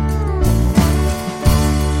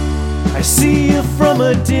 I see you from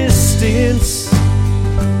a distance,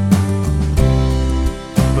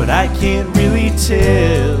 but I can't really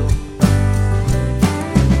tell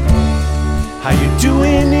how you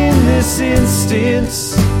doing in this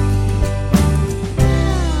instance,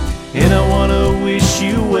 and I wanna wish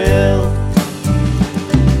you well.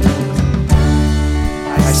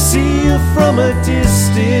 I see you from a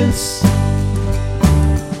distance,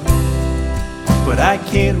 but I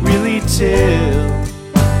can't really tell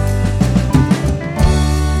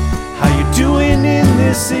how you doing in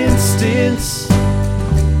this instance,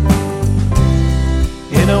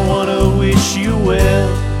 and I wanna wish you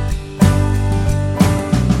well.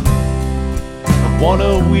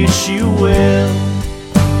 Wanna wish you well.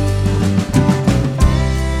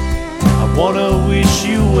 I wanna wish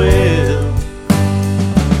you well.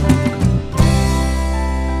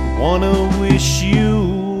 Wanna wish you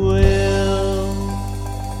well.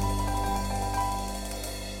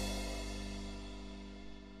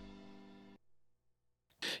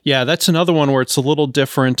 Yeah, that's another one where it's a little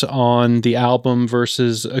different on the album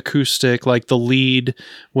versus acoustic. Like the lead,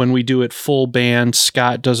 when we do it full band,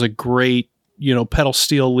 Scott does a great, pedal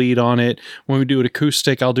steel lead on it. When we do it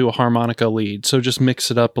acoustic, I'll do a harmonica lead. So just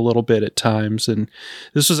mix it up a little bit at times. And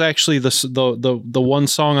this was actually the one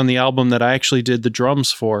song on the album that I actually did the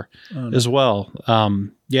drums for as well.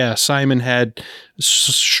 Simon had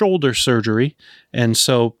shoulder surgery, and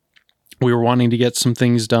so we were wanting to get some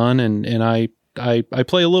things done, and I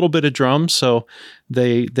play a little bit of drums, so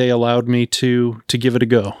they allowed me to give it a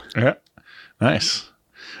go. Yeah, nice.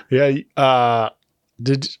 Yeah,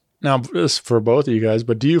 now this is for both of you guys,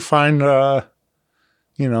 but do you find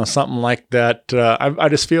something like that? I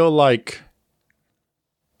just feel like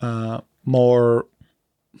more.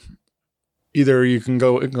 Either it can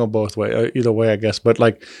go both ways. Either way, I guess. But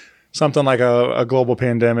like something like a global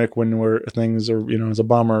pandemic, when things are it's a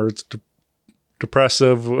bummer. It's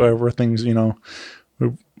depressive. Where things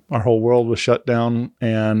our whole world was shut down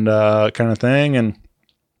and kind of thing. And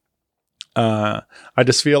I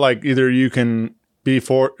just feel like either you can be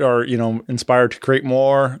inspired to create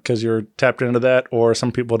more because you're tapped into that, or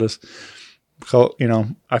some people just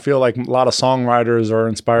I feel like a lot of songwriters are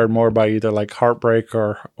inspired more by either like heartbreak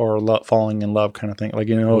or falling in love kind of thing. Like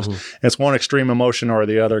it's one extreme emotion or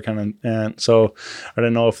the other kind of. And so I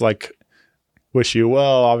didn't know if like Wish You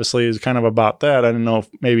Well obviously is kind of about that. I didn't know if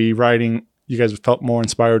maybe writing, you guys felt more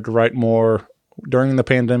inspired to write more during the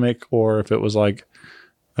pandemic, or if it was like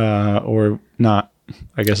or not,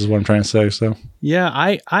 I guess is what I'm trying to say. So yeah,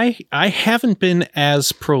 I haven't been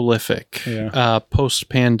as prolific post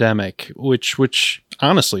pandemic, which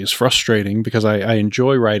honestly is frustrating because I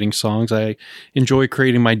enjoy writing songs. I enjoy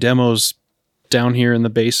creating my demos down here in the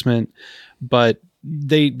basement, but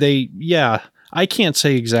I can't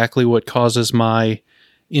say exactly what causes my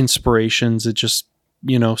inspirations. It just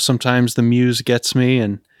sometimes the muse gets me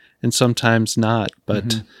and sometimes not.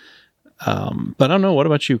 But but I don't know. What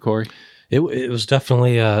about you, Corey? It was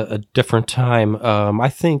definitely a different time. I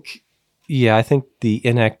think the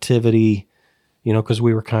inactivity, because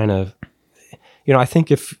we were kind of, I think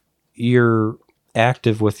if you're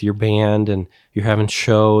active with your band and you're having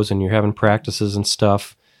shows and you're having practices and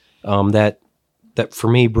stuff, that for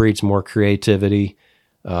me breeds more creativity.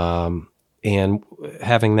 And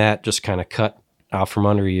having that just kind of cut out from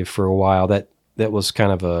under you for a while, that was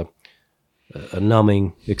kind of a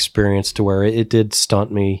numbing experience to where it did stunt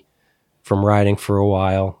me from writing for a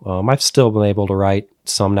while. I've still been able to write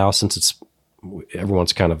some now since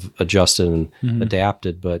everyone's kind of adjusted and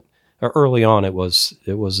adapted. But early on, it was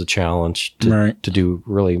a challenge to do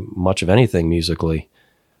really much of anything musically.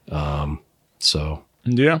 So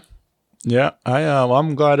yeah.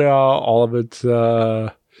 I'm glad all of it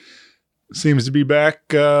seems to be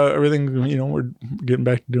back. Everything, we're getting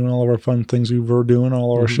back to doing all of our fun things we were doing,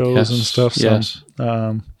 all our shows and stuff. So, yes.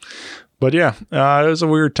 But yeah, it was a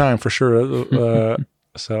weird time for sure.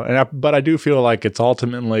 But I do feel like it's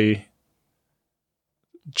ultimately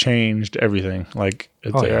changed everything. Like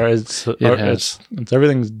it's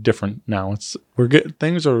everything's different now.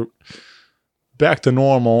 Things are back to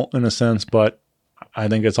normal in a sense, but I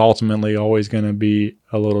think it's ultimately always going to be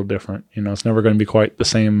a little different. It's never going to be quite the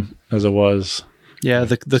same as it was. Yeah,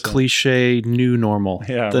 the cliche new normal.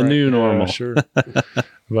 Yeah, new normal. Yeah, sure.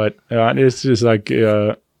 But it's just like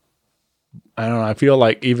I don't know. I feel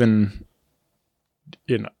like even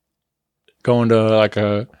going to like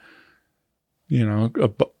a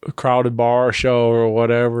crowded bar show or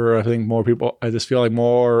whatever. I think more people. I just feel like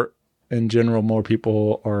more in general, more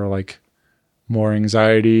people are like more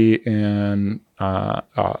anxiety and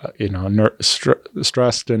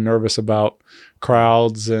stressed and nervous about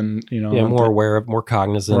crowds and more aware of, more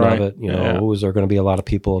cognizant of it. Is there going to be a lot of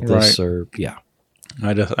people at this or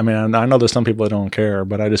I know there's some people that don't care,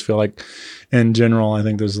 but I just feel like in general, I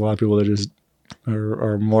think there's a lot of people that just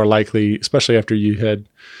are more likely, especially after you had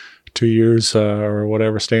 2 years or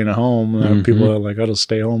whatever staying at home. People are like, I'll just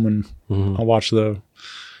stay home and I'll watch the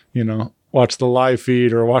live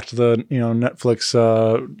feed or watch the Netflix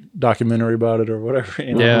documentary about it or whatever.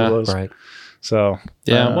 Right. So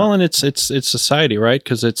well, and it's society, right?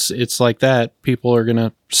 Because it's like that. People are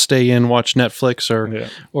gonna stay in, watch Netflix,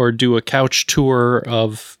 or do a couch tour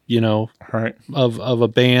of of a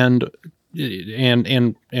band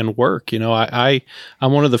and work.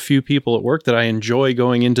 I'm one of the few people at work that I enjoy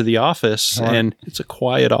going into the office, and it's a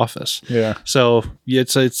quiet office. Yeah. So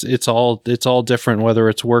it's all different whether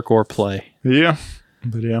it's work or play. Yeah.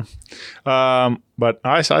 But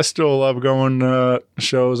I still love going to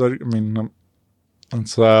shows. I mean,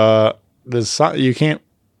 it's you can't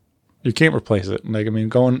replace it. Like, I mean,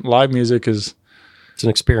 going live music it's an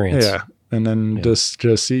experience. Yeah. And then just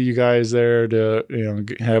see you guys there to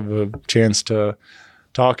have a chance to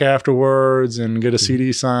talk afterwards and get a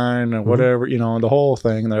CD sign and whatever, the whole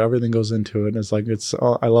thing, that everything goes into it. It's like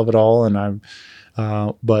I love it all, and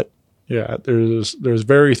but yeah, there's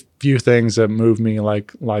very few things that move me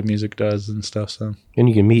like live music does and stuff. So, and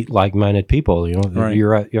you can meet like-minded people.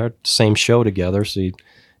 You're at the same show together, so you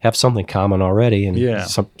have something common already, and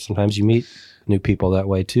sometimes you meet new people that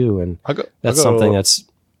way too, and that's something that's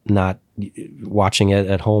not watching it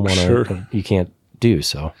at home you can't do.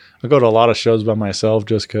 So I go to a lot of shows by myself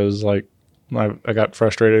just because I got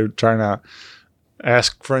frustrated trying to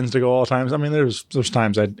ask friends to go all the times. I mean, there's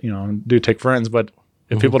times I do take friends, but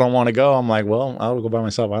if people don't want to go, I'm like, well, I'll go by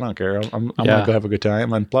myself. I don't care. I'm gonna go have a good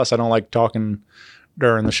time. And plus, I don't like talking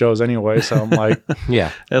during the shows anyway. So I'm like,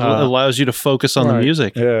 it allows you to focus on the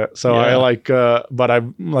music. Yeah. So I like, but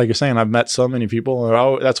like you're saying, I've met so many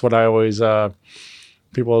people. That's what I always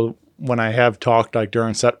people, when I have talked like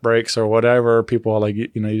during set breaks or whatever, people are like, you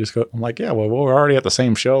just go, I'm like, yeah, well, we're already at the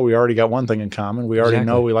same show. We already got one thing in common. We already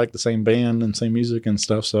know we like the same band and same music and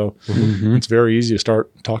stuff. So it's very easy to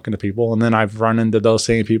start talking to people. And then I've run into those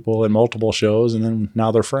same people in multiple shows, and then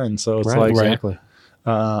now they're friends. So it's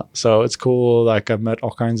so it's cool. Like, I've met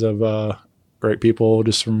all kinds of great people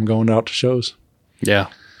just from going out to shows. Yeah.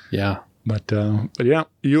 But yeah,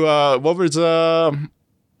 you, what was,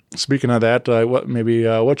 speaking of that,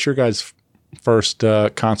 what's your guys' first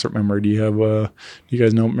concert memory? Do you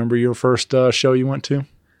guys remember your first show you went to?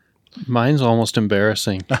 Mine's almost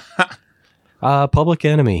embarrassing. Public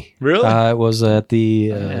Enemy. Really? It was at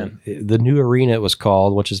the new arena, it was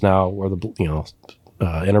called, which is now where the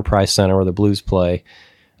Enterprise Center where the Blues play.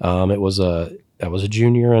 I was a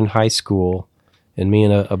junior in high school, and me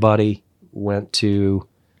and a buddy went to.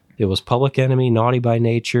 It was Public Enemy, Naughty by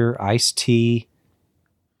Nature, Ice-T,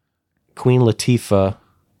 Queen Latifah,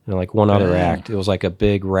 and like one other act. It was like a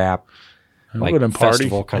big rap, like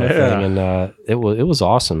festival kind of thing, and it was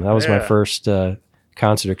awesome. That was my first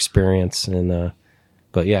concert experience, and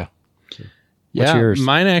but yeah. What's yours?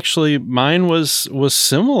 Mine was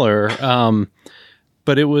similar,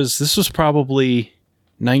 but this was probably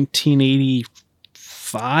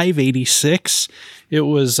 1985, 86. It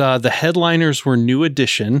was the headliners were New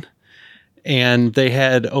Edition, and they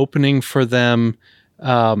had opening for them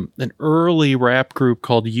an early rap group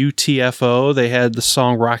called UTFO. They had the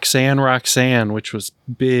song Roxanne, Roxanne, which was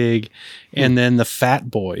big, and then the Fat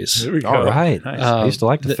Boys. There we go. All right. Nice. I used to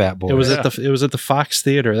like the Fat Boys. It was at the Fox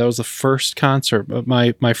Theater. That was the first concert. But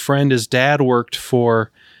my friend, his dad worked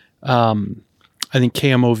for, I think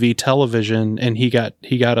KMOV television, and he got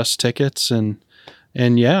us tickets, and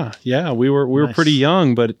yeah, we were Nice. pretty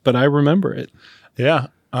young, but I remember it. Yeah.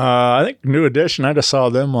 I think New Edition, I just saw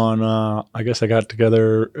them on, I guess I got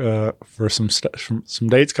together for some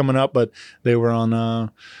dates coming up, but they were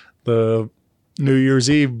on the New Year's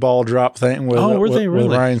Eve ball drop thing with, Oh, were they with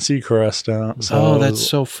really? Ryan Seacrest. That's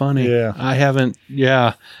so funny. Yeah. I haven't.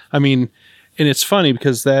 Yeah, I mean, and it's funny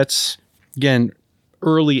because that's again,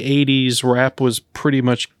 early '80s rap was pretty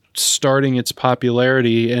much starting its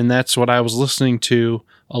popularity, and that's what I was listening to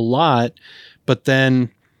a lot. But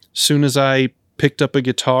then, soon as I picked up a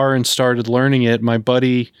guitar and started learning it, my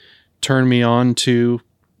buddy turned me on to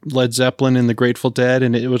Led Zeppelin and the Grateful Dead,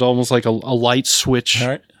 and it was almost like a light switch All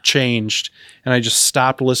right. changed, and I just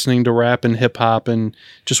stopped listening to rap and hip hop and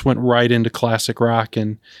just went right into classic rock,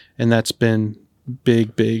 and that's been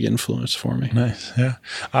big influence for me. Nice,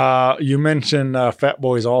 yeah. You mentioned Fat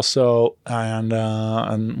Boys also, and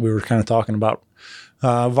we were kind of talking about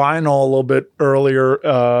vinyl a little bit earlier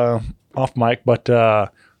off mic, but I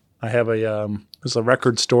have it's a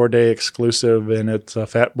record store day exclusive, and it's a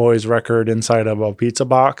Fat Boys record inside of a pizza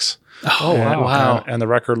box. Oh And- wow, And the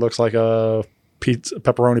record looks like a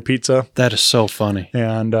pepperoni pizza. that is so funny.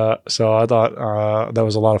 And so I thought that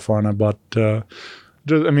was a lot of fun. I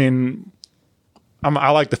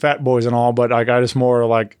like the Fat Boys and all, but I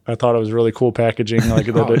thought it was really cool packaging, like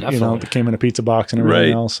that definitely. that came in a pizza box and everything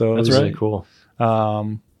Right. else. So That's it was, Really cool.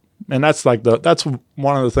 and that's that's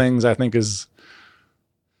one of the things I think is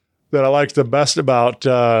that I like the best about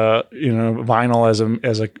vinyl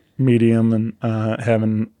as a medium, and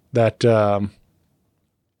having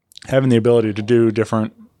the ability to do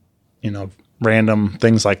different random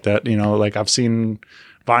things like that. Like I've seen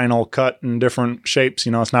vinyl cut in different shapes.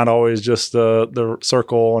 It's not always just the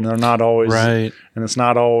circle, and they're not always Right. and it's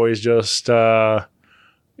not always just plain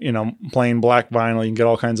black vinyl. You can get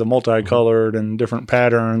all kinds of multicolored and different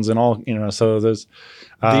patterns and all. So there's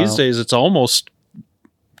These days, it's almost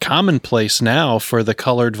commonplace now for the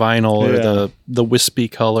colored vinyl Yeah. or the wispy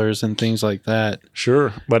colors and things like that.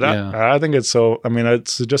 Sure, but Yeah. I think it's so. I mean,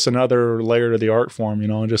 it's just another layer to the art form,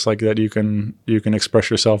 just like that you can express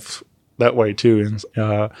yourself that way too. And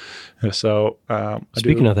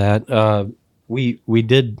Speaking of that, we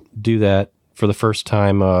did do that for the first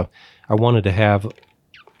time. I wanted to have,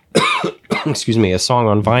 excuse me, a song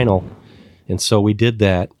on vinyl, and so we did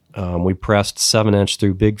that. We pressed 7-inch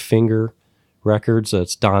through Big Finger Records.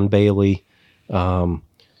 It's Don Bailey.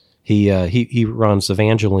 He runs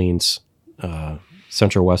Evangeline's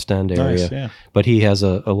Central West End area, Nice, yeah. but he has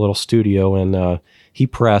a little studio, and he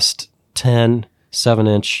pressed 10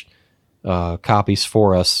 7-inch copies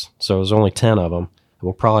for us. So there's only 10 of them.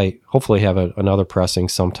 We'll hopefully have another pressing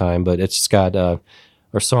sometime, but it's got our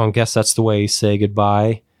song "Guess That's the Way you Say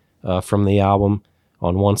Goodbye" from the album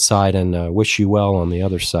on one side, and "Wish You Well" on the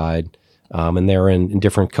other side. And they're in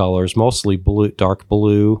different colors, mostly blue, dark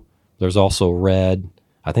blue. There's also red.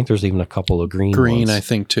 I think there's even a couple of green Green, ones. I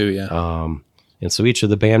think too. Yeah. And so each of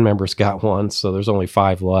the band members got one, so there's only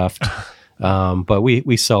 5 left. But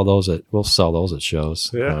we'll sell those at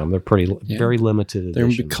shows. Yeah. They're very limited They're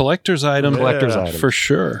edition. collector's items, Collector's items. for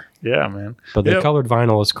sure. Yeah, man. But the Yeah. colored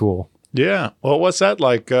vinyl is cool. Yeah. Well, what's that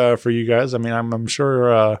like for you guys? I mean, I'm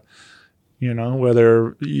sure,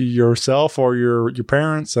 whether yourself or your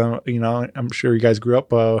parents, I'm sure you guys grew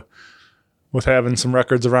up with having some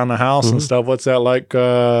records around the house and stuff. What's that like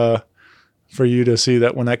for you to see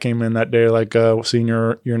that when that came in that day, like seeing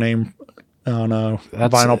your name on a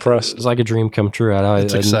vinyl press? It's like a dream come true.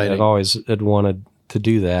 It's exciting. I've always had wanted to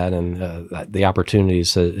do that, and the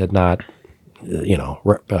opportunities had not,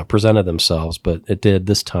 presented themselves, but it did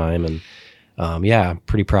this time, and I'm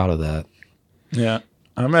pretty proud of that. Yeah.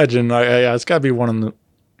 I imagine it's got to be one of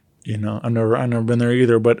the, I've never been there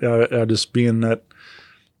either, but just being that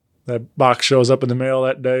box shows up in the mail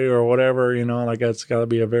that day or whatever, that's got to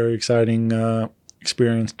be a very exciting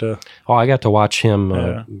experience to. Oh, I got to watch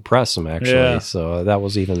him press them actually, Yeah. so that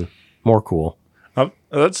was even more cool. I've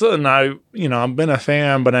been a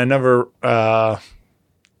fan, but I never.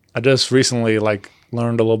 I just recently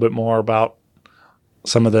learned a little bit more about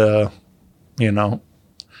some of the,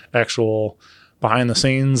 actual behind the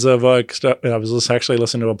scenes of stuff. I was actually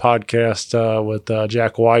listening to a podcast with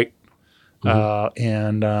Jack White,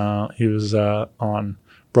 and he was on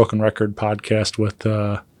Broken Record podcast with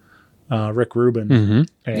Rick Rubin,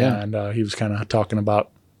 and he was kind of talking about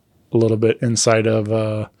a little bit inside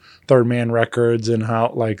of Third Man Records and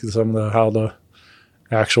how like how the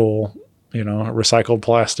actual recycled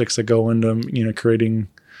plastics that go into creating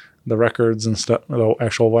the records and stuff, the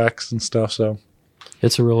actual wax and stuff. So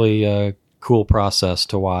it's a really cool process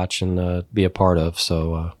to watch and be a part of.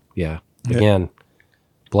 So again,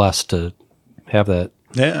 blessed to have that.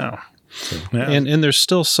 Yeah. And there's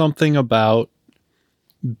still something about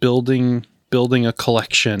building a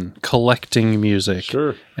collecting music,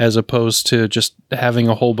 Sure. as opposed to just having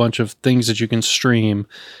a whole bunch of things that you can stream.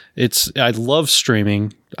 I love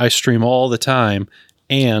streaming. I stream all the time,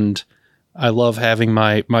 and I love having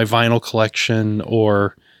my vinyl collection,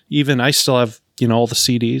 or even I still have all the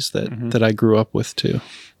CDs that I grew up with too.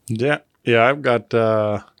 Yeah. I've got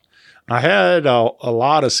I had a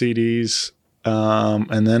lot of CDs,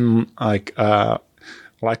 and then like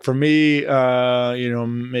for me,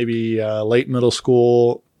 maybe late middle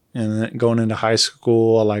school and then going into high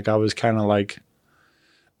school, like I was kind of like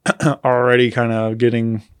already kind of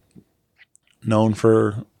getting known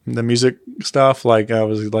for the music stuff. Like I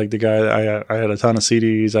was like the guy, I had a ton of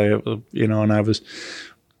CDs,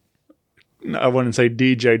 and I wouldn't say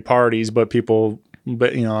DJ'd parties, but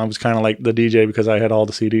I was kind of like the DJ because I had all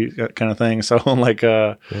the CDs kind of thing. So like,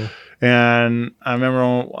 and I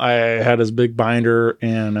remember I had this big binder,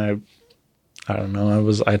 and I don't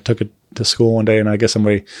know, I took it to school one day, and I guess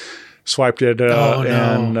somebody swiped it.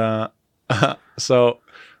 And so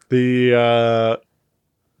the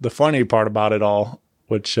funny part about it all,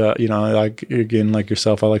 which like again, like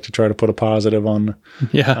yourself, I like to try to put a positive on.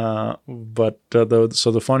 Yeah. But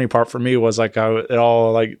so the funny part for me was like it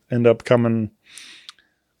all like ended up coming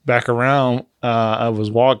back around. I was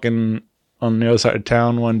walking on the other side of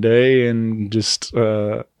town one day, and just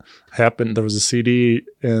happened. There was a CD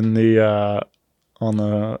in the on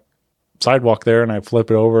the sidewalk there, and I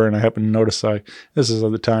flip it over, and I happened to notice this is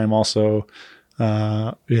at the time also,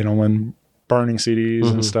 when burning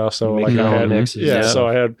CDs and stuff. So Making like I all had mixes,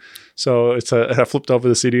 I flipped over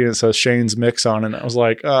the CD and it says Shane's Mix on it. And I was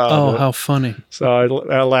like, oh, how funny. So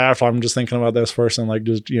I laughed. I'm just thinking about this person, like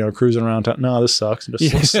just, cruising around town. No, this sucks.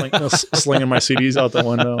 Just slinging my CDs out the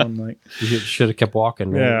window. And like, You should have kept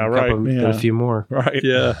walking. Man. Yeah, right. Did a few more. right.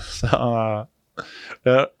 Yeah. So,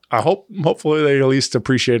 I hopefully they at least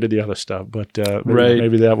appreciated the other stuff, but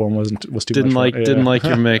maybe that one was too Didn't much. didn't like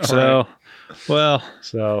your mix. Right. Oh, well,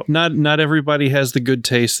 So not everybody has the good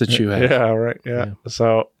taste that you have. yeah, right. Yeah.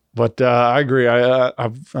 So, but I agree.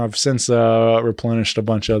 I've since replenished a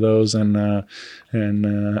bunch of those, but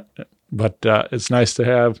it's nice to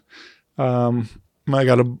have. I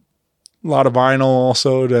got a lot of vinyl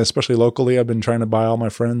also, especially locally. I've been trying to buy all my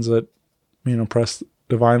friends that press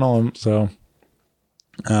the vinyl, and so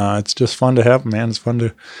it's just fun to have, man. It's fun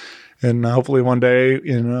to, and hopefully one day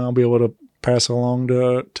I'll be able to pass along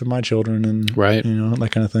to my children and Right. that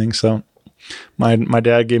kind of thing. So my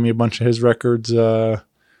dad gave me a bunch of his records. I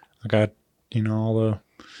got all the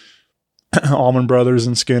Allman Brothers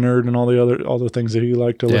and Skinner and all the things that he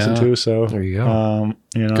liked to listen to. So There you go.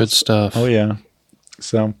 Good stuff. Oh yeah.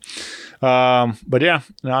 So but yeah,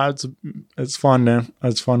 no, it's fun, man.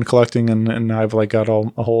 It's fun collecting, and I've like got a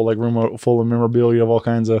whole like room full of memorabilia of all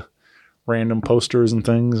kinds of random posters and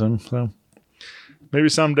things, and so maybe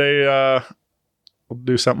someday we'll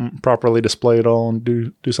do something, properly display it all, and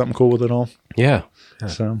do something cool with it all. Yeah.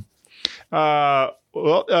 So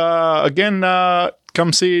again,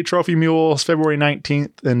 come see Trophy Mules February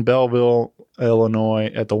 19th in Belleville,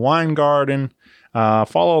 Illinois at the Wine Garden.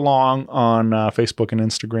 Follow along on Facebook and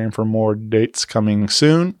Instagram for more dates coming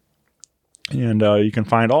soon. And you can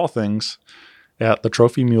find all things at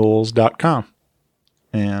thetrophymules.com.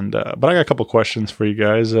 And but I got a couple questions for you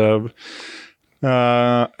guys.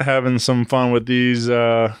 Having some fun with these,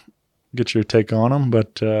 get your take on them.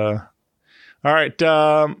 But all right,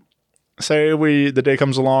 say the day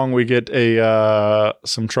comes along, we get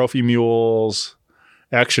some Trophy Mules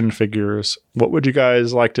action figures. What would you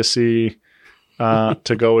guys like to see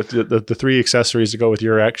to go with the three accessories to go with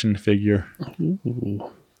your action figure?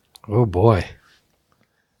 Ooh. Oh boy.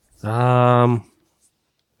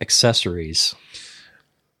 Accessories.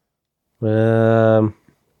 I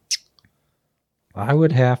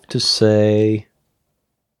would have to say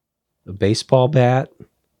a baseball bat,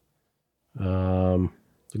 the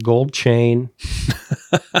gold chain,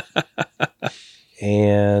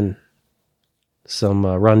 and some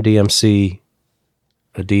Run DMC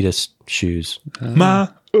Adidas shoes. My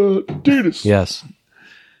Adidas. Yes.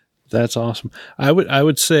 That's awesome. I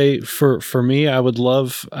would say for me, I would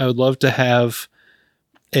love to have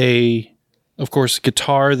a of course,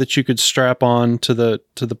 guitar that you could strap on to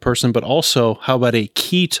the person, but also how about a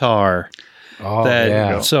keytar? Oh,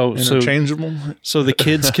 yeah. So Interchangeable. so the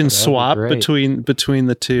kids can swap great. between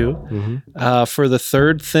the two. For the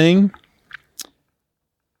third thing,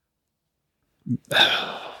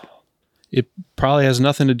 it probably has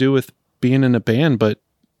nothing to do with being in a band, but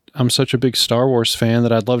I'm such a big Star Wars fan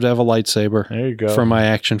that I'd love to have a lightsaber. There you go. For my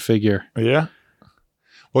action figure. Yeah.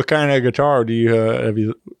 What kind of guitar do you have?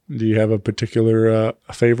 Do you have a particular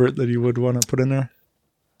favorite that you would want to put in there?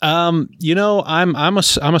 You know, I'm a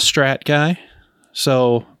Strat guy,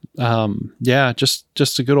 so yeah,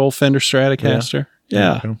 just a good old Fender Stratocaster.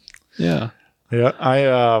 Yeah, Okay. yeah. Yeah, I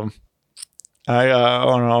don't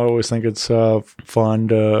know, I always think it's fun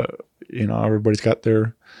to, everybody's got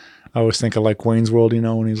their. I always think of like Wayne's World,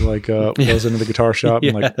 when he's like goes into the guitar shop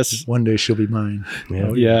and like Yes. one day she'll be mine. Oh,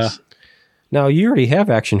 Yeah. yes. Now, you already have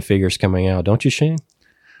action figures coming out, don't you, Shane?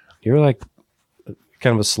 You're like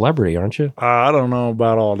kind of a celebrity, aren't you? I don't know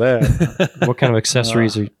about all that. What kind of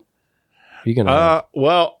accessories are you going to have?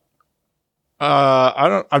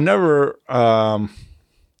 I've never. I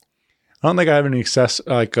don't think I have any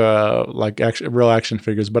real action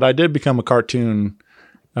figures, but I did become a cartoon.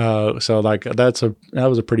 So like that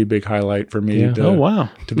was a pretty big highlight for me. Yeah. Oh wow.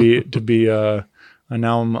 To be and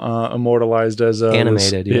now I'm immortalized as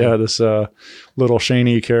Animated, this little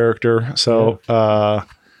Shaney character. So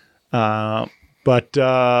but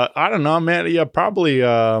I don't know, man. Yeah, probably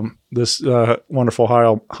this wonderful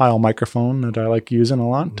Heil microphone that I like using a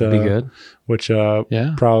lot. Be good. Which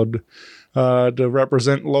Yeah. proud to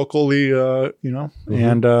represent locally, and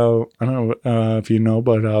I don't know if you know,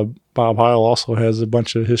 but Bob Heil also has a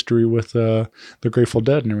bunch of history with the Grateful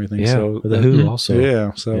Dead and everything. Yeah, So with The Who also.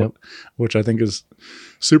 Yeah, so Yep. which I think is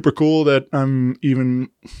super cool that I'm even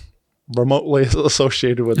remotely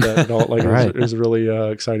associated with that at all. Like Right. is really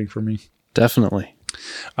exciting for me. Definitely.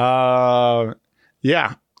 Yeah.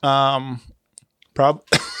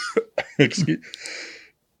 Excuse.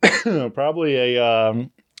 Probably a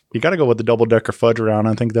you got to go with the double decker fudge round.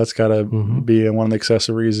 I think that's got to be one of the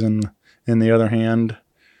accessories. In the other hand,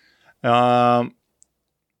 now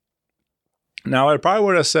I probably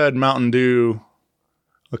would have said Mountain Dew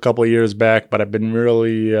a couple of years back, but I've been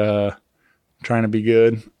really trying to be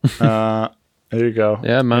good. There you go.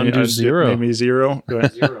 Yeah, Mountain Dew Zero. Maybe zero.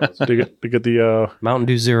 to get the Mountain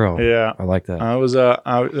Dew Zero. yeah. I like that.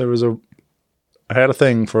 I had a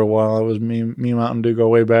thing for a while. It was me and Mountain Dew go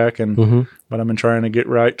way back, and but I've been trying to get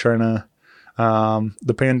right. The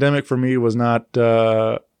pandemic for me was not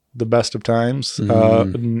the best of times.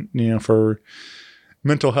 For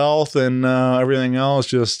mental health and everything else.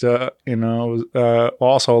 Just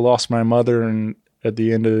also lost my mother at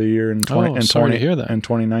the end of the year in sorry to hear that. in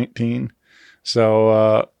 2019.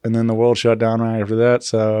 So and then the world shut down right after that.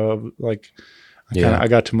 So like I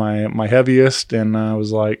got to my heaviest, and I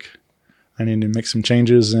was like, I need to make some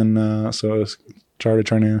changes, and so I started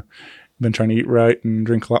been trying to eat right and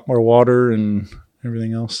drink a lot more water and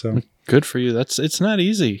everything else. So Good for you. It's not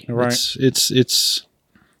easy. Right. It's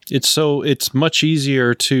much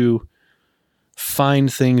easier to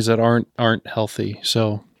find things that aren't healthy.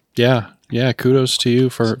 So yeah, kudos to you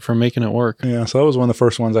for making it work. yeah, so that was one of the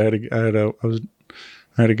first ones I had to get rid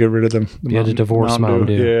of them. You had to divorce Mountain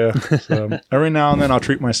Dew. Yeah. So every now and then I'll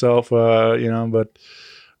treat myself, but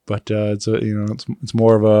it's it's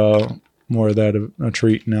more of a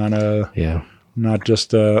treat, not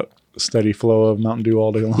just a steady flow of Mountain Dew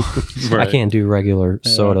all day long. I can't do regular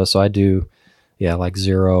soda, so I do, like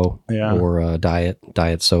zero or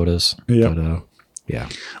diet sodas. Yeah. But, yeah.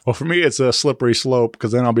 Well, for me, it's a slippery slope,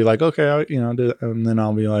 because then I'll be like, okay, and then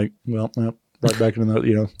I'll be like, well, right back into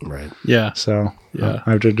the, Right. Yeah. So Yeah.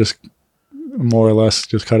 I have to just more or less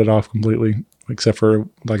just cut it off completely, except for,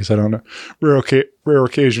 like I said, on a rare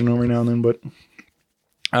occasion every now and then. But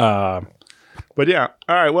yeah.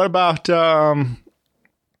 All right. What about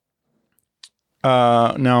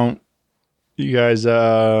now? You guys,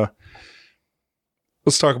 let's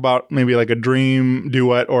talk about maybe like a dream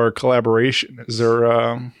duet or a collaboration. Is there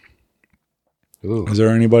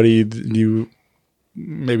anybody you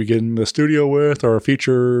maybe get in the studio with, or a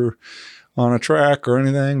feature on a track or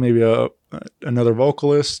anything? Maybe another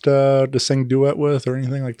vocalist to sing duet with, or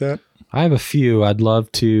anything like that? I have a few. I'd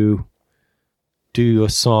love to do a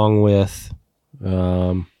song with.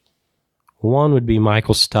 One would be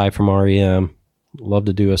Michael Stipe from REM. Love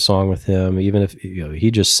to do a song with him, even if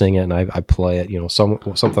he just sing it and I play it.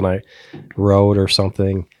 Something I wrote or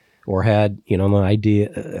something, or had an idea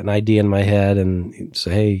in my head, and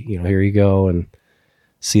say, hey, here you go, and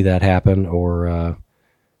see that happen. Or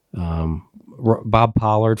Bob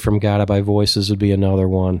Pollard from Guided by Voices would be another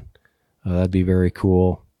one. That'd be very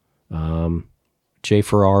cool. Jay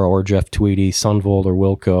Farrar or Jeff Tweedy, Sunvolt or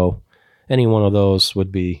Wilco, any one of those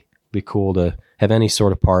would be cool to have any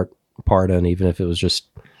sort of part in, even if it was just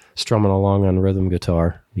strumming along on rhythm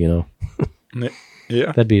guitar, Yeah.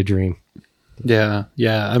 That'd be a dream. Yeah.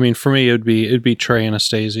 I mean, for me, it'd be Trey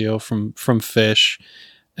Anastasio from Fish,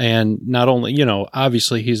 and not only,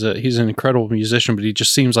 obviously he's an incredible musician, but he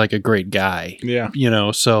just seems like a great guy. Yeah.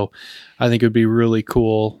 So I think it'd be really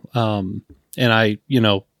cool. And I,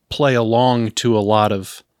 play along to a lot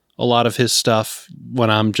of his stuff when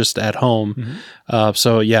I'm just at home.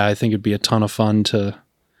 So yeah, I think it'd be a ton of fun to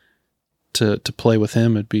play with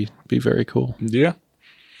him. It'd be very cool. Yeah.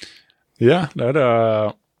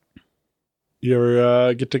 That you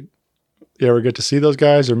ever get to see those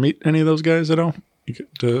guys or meet any of those guys at all? You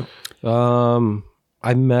get to...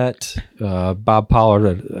 I met Bob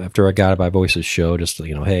Pollard after I got by Voices show. Just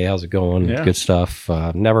hey, how's it going? Yeah. Good stuff.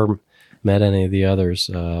 Never met any of the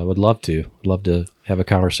others. Would love to have a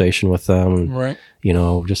conversation with them. Right.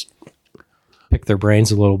 Just pick their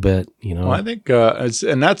brains a little bit. Well, I think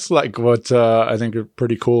and that's like what I think are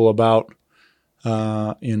pretty cool about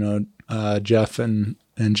Jeff and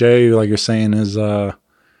Jay, like you're saying, is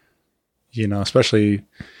especially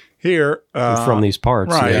here from these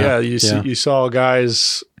parts, right? Yeah, you saw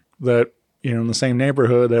guys that in the same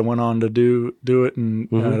neighborhood that went on to do it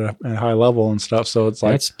and at a high level and stuff. So it's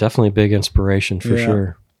like that's definitely a big inspiration for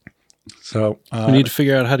sure. So we need to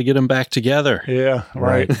figure out how to get them back together. Yeah,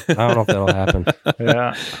 right. I don't know if that'll happen.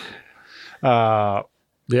 Yeah.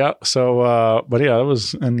 So, but yeah, it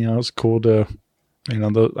was cool to,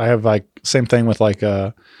 I have like same thing with like,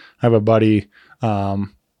 I have a buddy,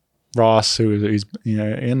 Ross, he's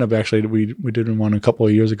ended up actually, we did one a couple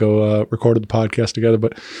of years ago, recorded the podcast together,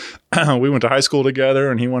 but we went to high school together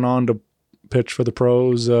and he went on to pitch for the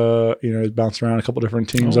pros. He's bounced around a couple different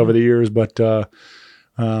teams over the years, but,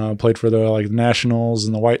 played for the Nationals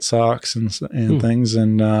and the White Sox and things.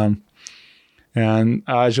 And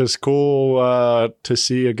it's just cool to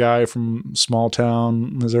see a guy from small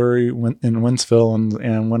town Missouri in Wentzville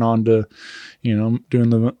and went on to,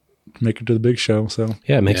 make it to the big show. So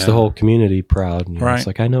yeah, it makes the whole community proud. Right. It's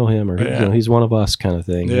like, I know him, or he's one of us, kind of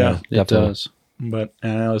thing. Yeah, it does. But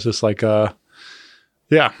and it was just like, I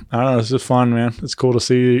don't know. It's just fun, man. It's cool to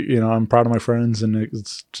see. I'm proud of my friends, and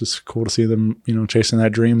it's just cool to see them, chasing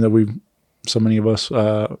that dream that so many of us,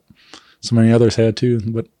 so many others had too.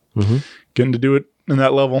 But getting to do it in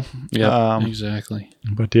that level. Yeah, exactly.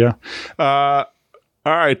 But yeah. All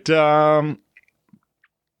right.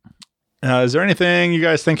 Is there anything you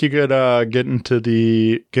guys think you could get into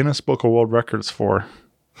the Guinness Book of World Records for?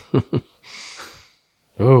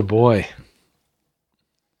 Oh boy.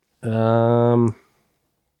 No.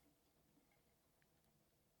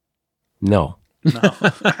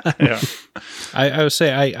 Yeah. I would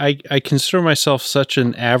say I consider myself such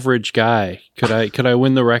an average guy. Could I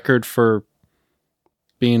win the record for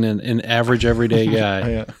being an average everyday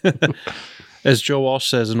guy? Yeah. As Joe Walsh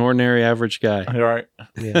says, an ordinary average guy. All right.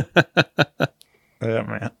 Yeah.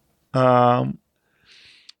 Yeah, man.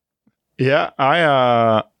 Yeah,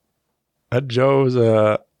 that Joe's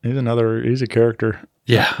he's a character.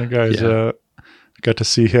 Yeah. That guy's got to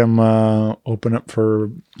see him open up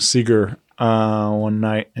for Seeger one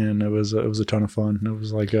night, and it was a ton of fun. It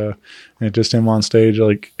was like just him on stage,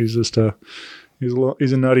 like he's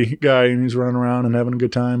a nutty guy, and he's running around and having a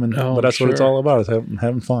good time, but that's what it's all about, is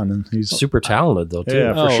having fun. And he's super talented though too.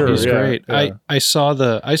 Yeah, for sure. He's great. Yeah. I saw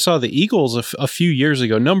the Eagles a few years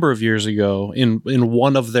ago, number of years ago, in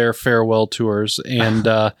one of their farewell tours, and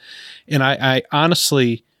I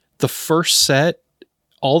honestly, the first set,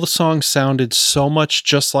 all the songs sounded so much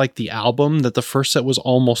just like the album that the first set was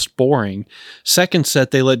almost boring. Second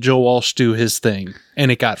set, they let Joe Walsh do his thing,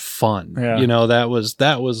 and it got fun. Yeah. That was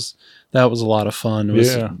a lot of fun. It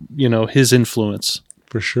was, his influence.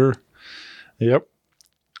 For sure. Yep.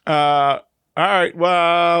 All right.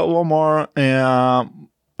 Well, one more.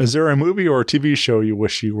 Is there a movie or a TV show you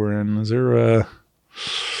wish you were in? Is there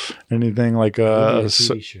anything like a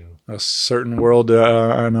TV show? A certain world?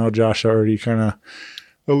 I know Josh already kind of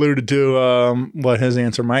alluded to what his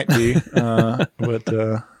answer might be.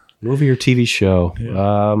 But movie or TV show?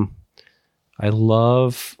 Yeah. I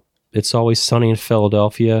love It's Always Sunny in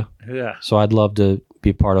Philadelphia. Yeah. So I'd love to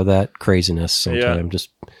be part of that craziness sometime.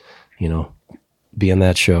 Just, be in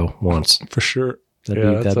that show once. For sure.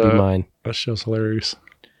 That'd be mine. That show's hilarious.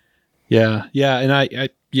 Yeah. Yeah. And I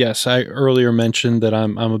earlier mentioned that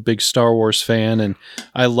I'm a big Star Wars fan, and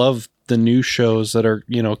I love the new shows that are,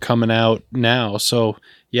 coming out now. So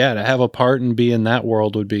yeah, to have a part and be in that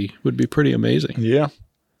world would be pretty amazing. Yeah.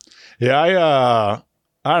 Yeah.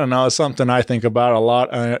 I don't know. It's something I think about a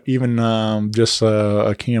lot. Even just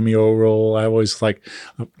a cameo role. I always like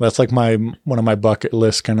that's like one of my bucket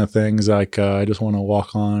list kind of things. Like I just want to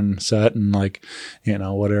walk on set and like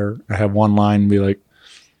whatever. I have one line and be like,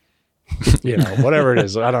 whatever it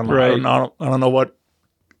is. I don't know. Right. I don't know what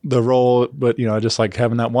the role, but just like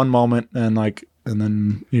having that one moment and like. And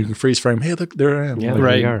then you can freeze frame. Hey, look, there I am. Yeah, Like, there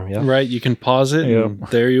Right. you are, yeah. Right. You can pause it and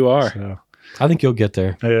there you are. so. I think you'll get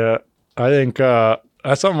there. Yeah, I think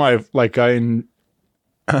that's something I've like. So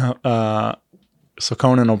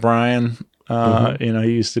Conan O'Brien, he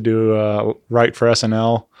used to do write for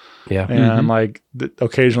SNL, Yeah. and like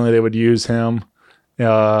occasionally they would use him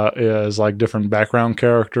as like different background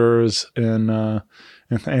characters, and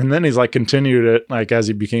then he's like continued it like as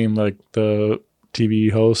he became like the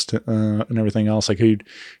TV host and everything else. Like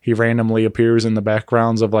he randomly appears in the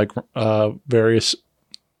backgrounds of like various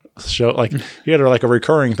show. Like he had like a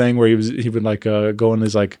recurring thing where he would like go in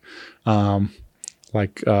these like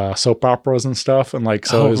soap operas and stuff, and like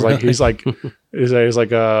so he's like he's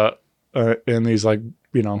like in these like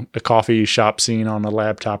a coffee shop scene on a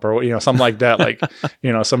laptop or something like that, like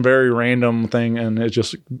some very random thing, and it's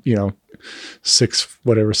just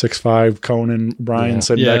 6'5" Conan O'Brien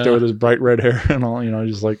sitting back there with his bright red hair and all,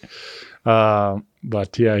 just like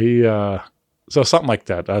but yeah, he so something like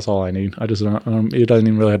that. That's all I need. I just it doesn't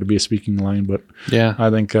even really have to be a speaking line, but Yeah. I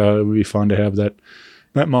think it would be fun to have that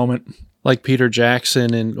moment. Like Peter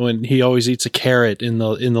Jackson, and when he always eats a carrot in the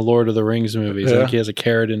Lord of the Rings movies, Yeah. like he has a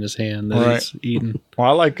carrot in his hand that Right. he's eating. Well,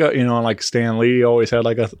 I like like Stan Lee always had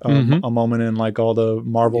like a moment in like all the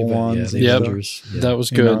Marvel ones. the and stuff, Avengers. Yeah. That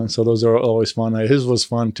was you good. know, so those are always fun. His was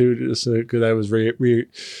fun too. Just because I was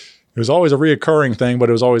it was always a reoccurring thing, but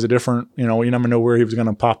it was always a different. You never know where he was going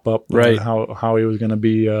to pop up, Right. How he was going to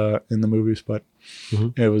be in the movies. But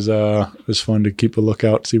it was fun to keep a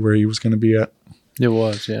lookout, see where he was going to be at. It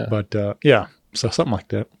was, yeah. But yeah, so something like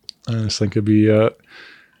that. I just think it'd be.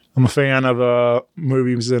 I'm a fan of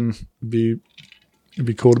movies, and it'd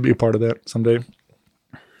be cool to be a part of that someday.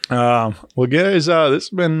 Well, guys, this has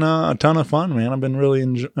been a ton of fun, man. I've been really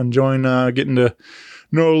enjoying getting to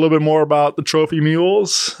know a little bit more about the Trophy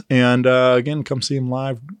Mules. And again, come see them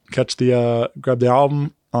live. Grab the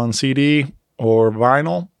album on CD or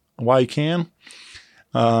vinyl while you can.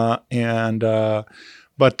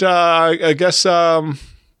 But I guess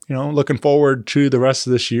looking forward to the rest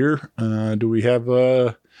of this year. Do we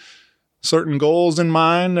have certain goals in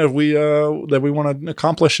mind that we want to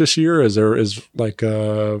accomplish this year? Is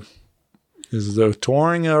the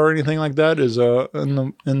touring or anything like that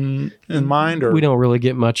in mind? Or We don't really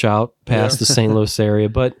get much out past the St. Louis area,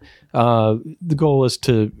 but the goal is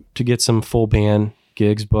to get some full band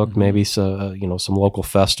gigs booked, maybe some local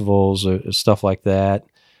festivals or stuff like that.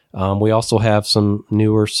 We also have some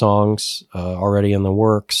newer songs already in the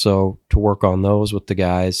works, so to work on those with the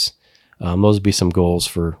guys. Those would be some goals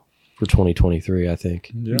for 2023, I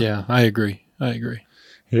think. Yeah, I agree.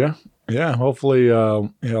 Yeah. Hopefully,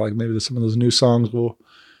 like maybe some of those new songs will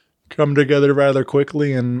come together rather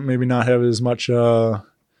quickly, and maybe not have as much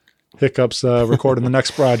hiccups recording the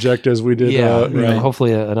next project as we did.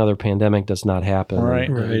 Hopefully, another pandemic does not happen. Right.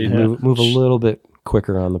 And move a little bit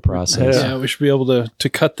quicker on the process. Yeah, we should be able to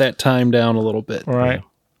cut that time down a little bit. Right.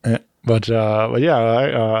 But yeah,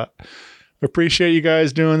 I appreciate you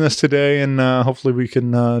guys doing this today, and hopefully we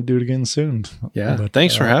can do it again soon. Yeah. But,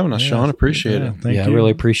 Thanks for having us, Sean. Appreciate it. Thank you. I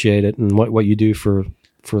really appreciate it, and what you do for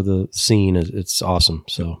the scene it's awesome.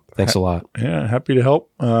 So thanks a lot. Yeah, happy to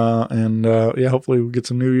help. And hopefully we'll get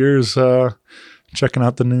some new ears checking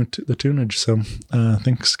out the tunage. So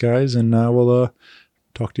thanks, guys, and we'll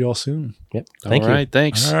talk to you all soon. Yep. Thank you. All right.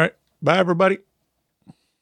 Thanks. All right. Bye, everybody.